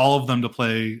 I got all of them to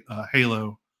play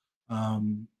Halo,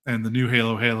 and the new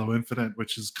Halo Infinite,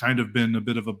 which has kind of been a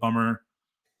bit of a bummer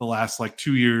the last like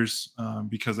 2 years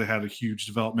because they had a huge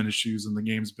development issues and the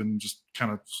game's been just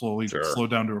kind of slowed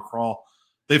down to a crawl.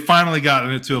 They finally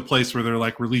gotten it to a place where they're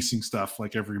like releasing stuff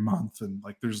like every month, and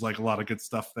like there's like a lot of good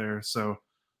stuff there. So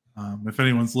if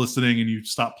anyone's listening and you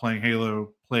stop playing Halo,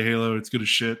 play Halo. It's good as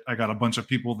shit. I got a bunch of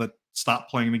people that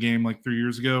stopped playing the game like 3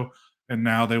 years ago, and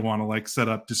now they want to like set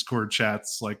up Discord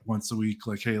chats like once a week,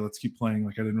 like, hey, let's keep playing.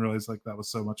 Like I didn't realize like that was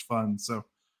so much fun. So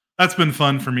that's been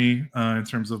fun for me in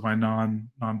terms of my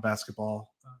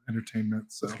non-basketball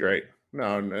entertainment. So that's great.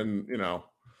 No, and you know,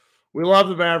 we love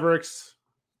the Mavericks,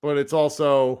 but it's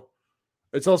also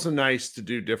nice to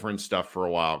do different stuff for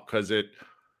a while, because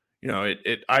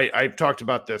I've talked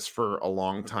about this for a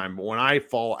long time, but when I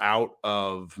fall out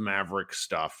of Maverick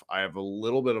stuff, I have a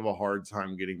little bit of a hard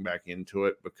time getting back into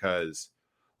it, because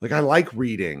like I like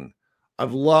reading.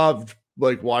 I've loved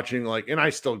like watching, like, and I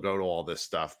still go to all this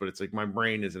stuff, but it's like my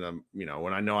brain isn't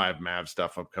when I know I have Mav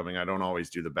stuff upcoming, I don't always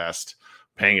do the best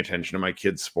paying attention to my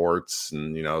kids' sports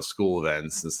and school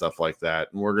events and stuff like that.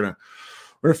 And we're gonna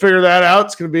figure that out.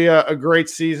 It's gonna be a great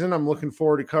season. I'm looking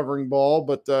forward to covering ball,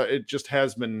 but it just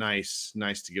has been nice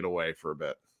to get away for a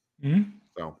bit. Mm-hmm.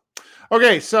 So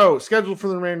okay, so scheduled for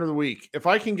the remainder of the week. If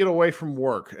I can get away from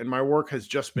work, and my work has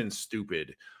just been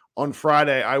stupid, on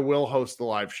Friday, I will host the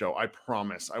live show. I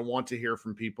promise. I want to hear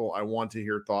from people. I want to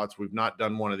hear thoughts. We've not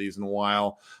done one of these in a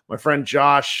while. My friend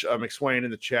Josh McSwain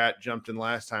in the chat jumped in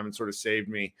last time and sort of saved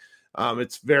me.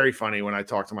 It's very funny when I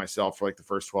talk to myself for like the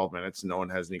first 12 minutes and no one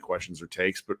has any questions or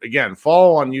takes. But again,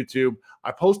 follow on YouTube.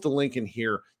 I post a link in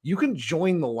here. You can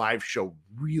join the live show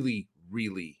really,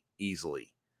 really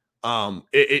easily.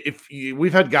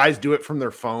 We've had guys do it from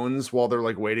their phones while they're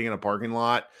like waiting in a parking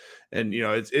lot. And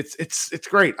it's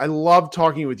great. I love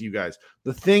talking with you guys.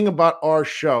 The thing about our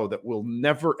show that will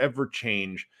never ever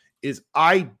change is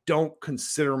I don't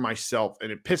consider myself,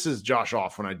 and it pisses Josh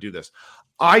off when I do this,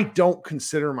 I don't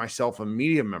consider myself a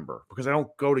media member because I don't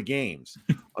go to games.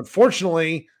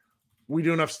 Unfortunately, we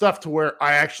do enough stuff to where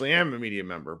I actually am a media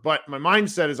member. But my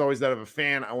mindset is always that of a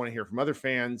fan. I want to hear from other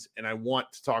fans, and I want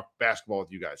to talk basketball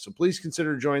with you guys. So please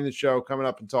consider joining the show, coming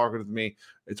up and talking with me.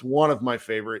 It's one of my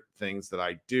favorite things that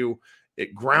I do.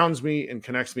 It grounds me and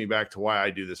connects me back to why I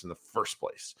do this in the first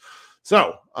place.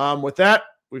 So with that,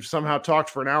 we've somehow talked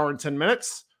for an hour and 10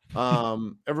 minutes.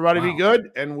 Everybody Be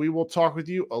good, and we will talk with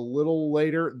you a little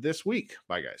later this week.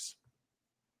 Bye, guys.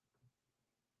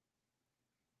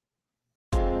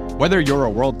 Whether you're a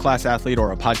world-class athlete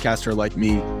or a podcaster like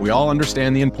me, we all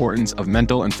understand the importance of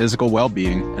mental and physical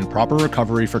well-being and proper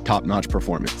recovery for top-notch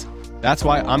performance. That's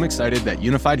why I'm excited that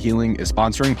Unified Healing is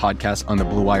sponsoring podcasts on the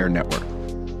Blue Wire Network.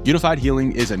 Unified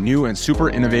Healing is a new and super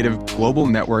innovative global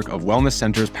network of wellness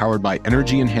centers powered by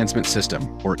Energy Enhancement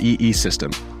System, or EE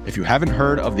System. If you haven't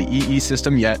heard of the EE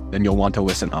System yet, then you'll want to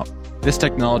listen up. This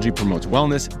technology promotes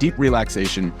wellness, deep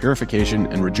relaxation, purification,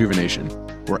 and rejuvenation.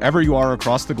 Wherever you are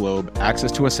across the globe,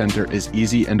 access to a center is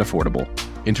easy and affordable.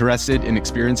 Interested in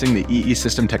experiencing the EE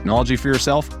System technology for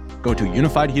yourself? Go to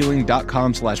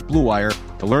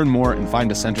unifiedhealing.com/bluewire to learn more and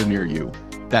find a center near you.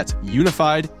 That's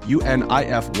unified,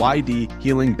 UNIFYD,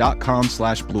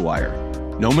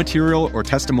 healing.com/bluewire. No material or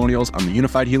testimonials on the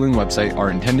Unified Healing website are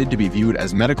intended to be viewed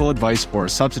as medical advice or a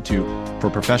substitute for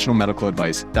professional medical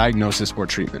advice, diagnosis, or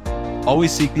treatment.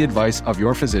 Always seek the advice of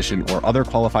your physician or other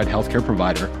qualified healthcare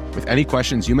provider with any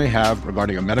questions you may have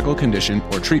regarding a medical condition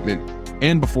or treatment,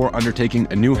 and before undertaking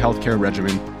a new healthcare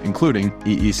regimen, including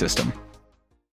EE System.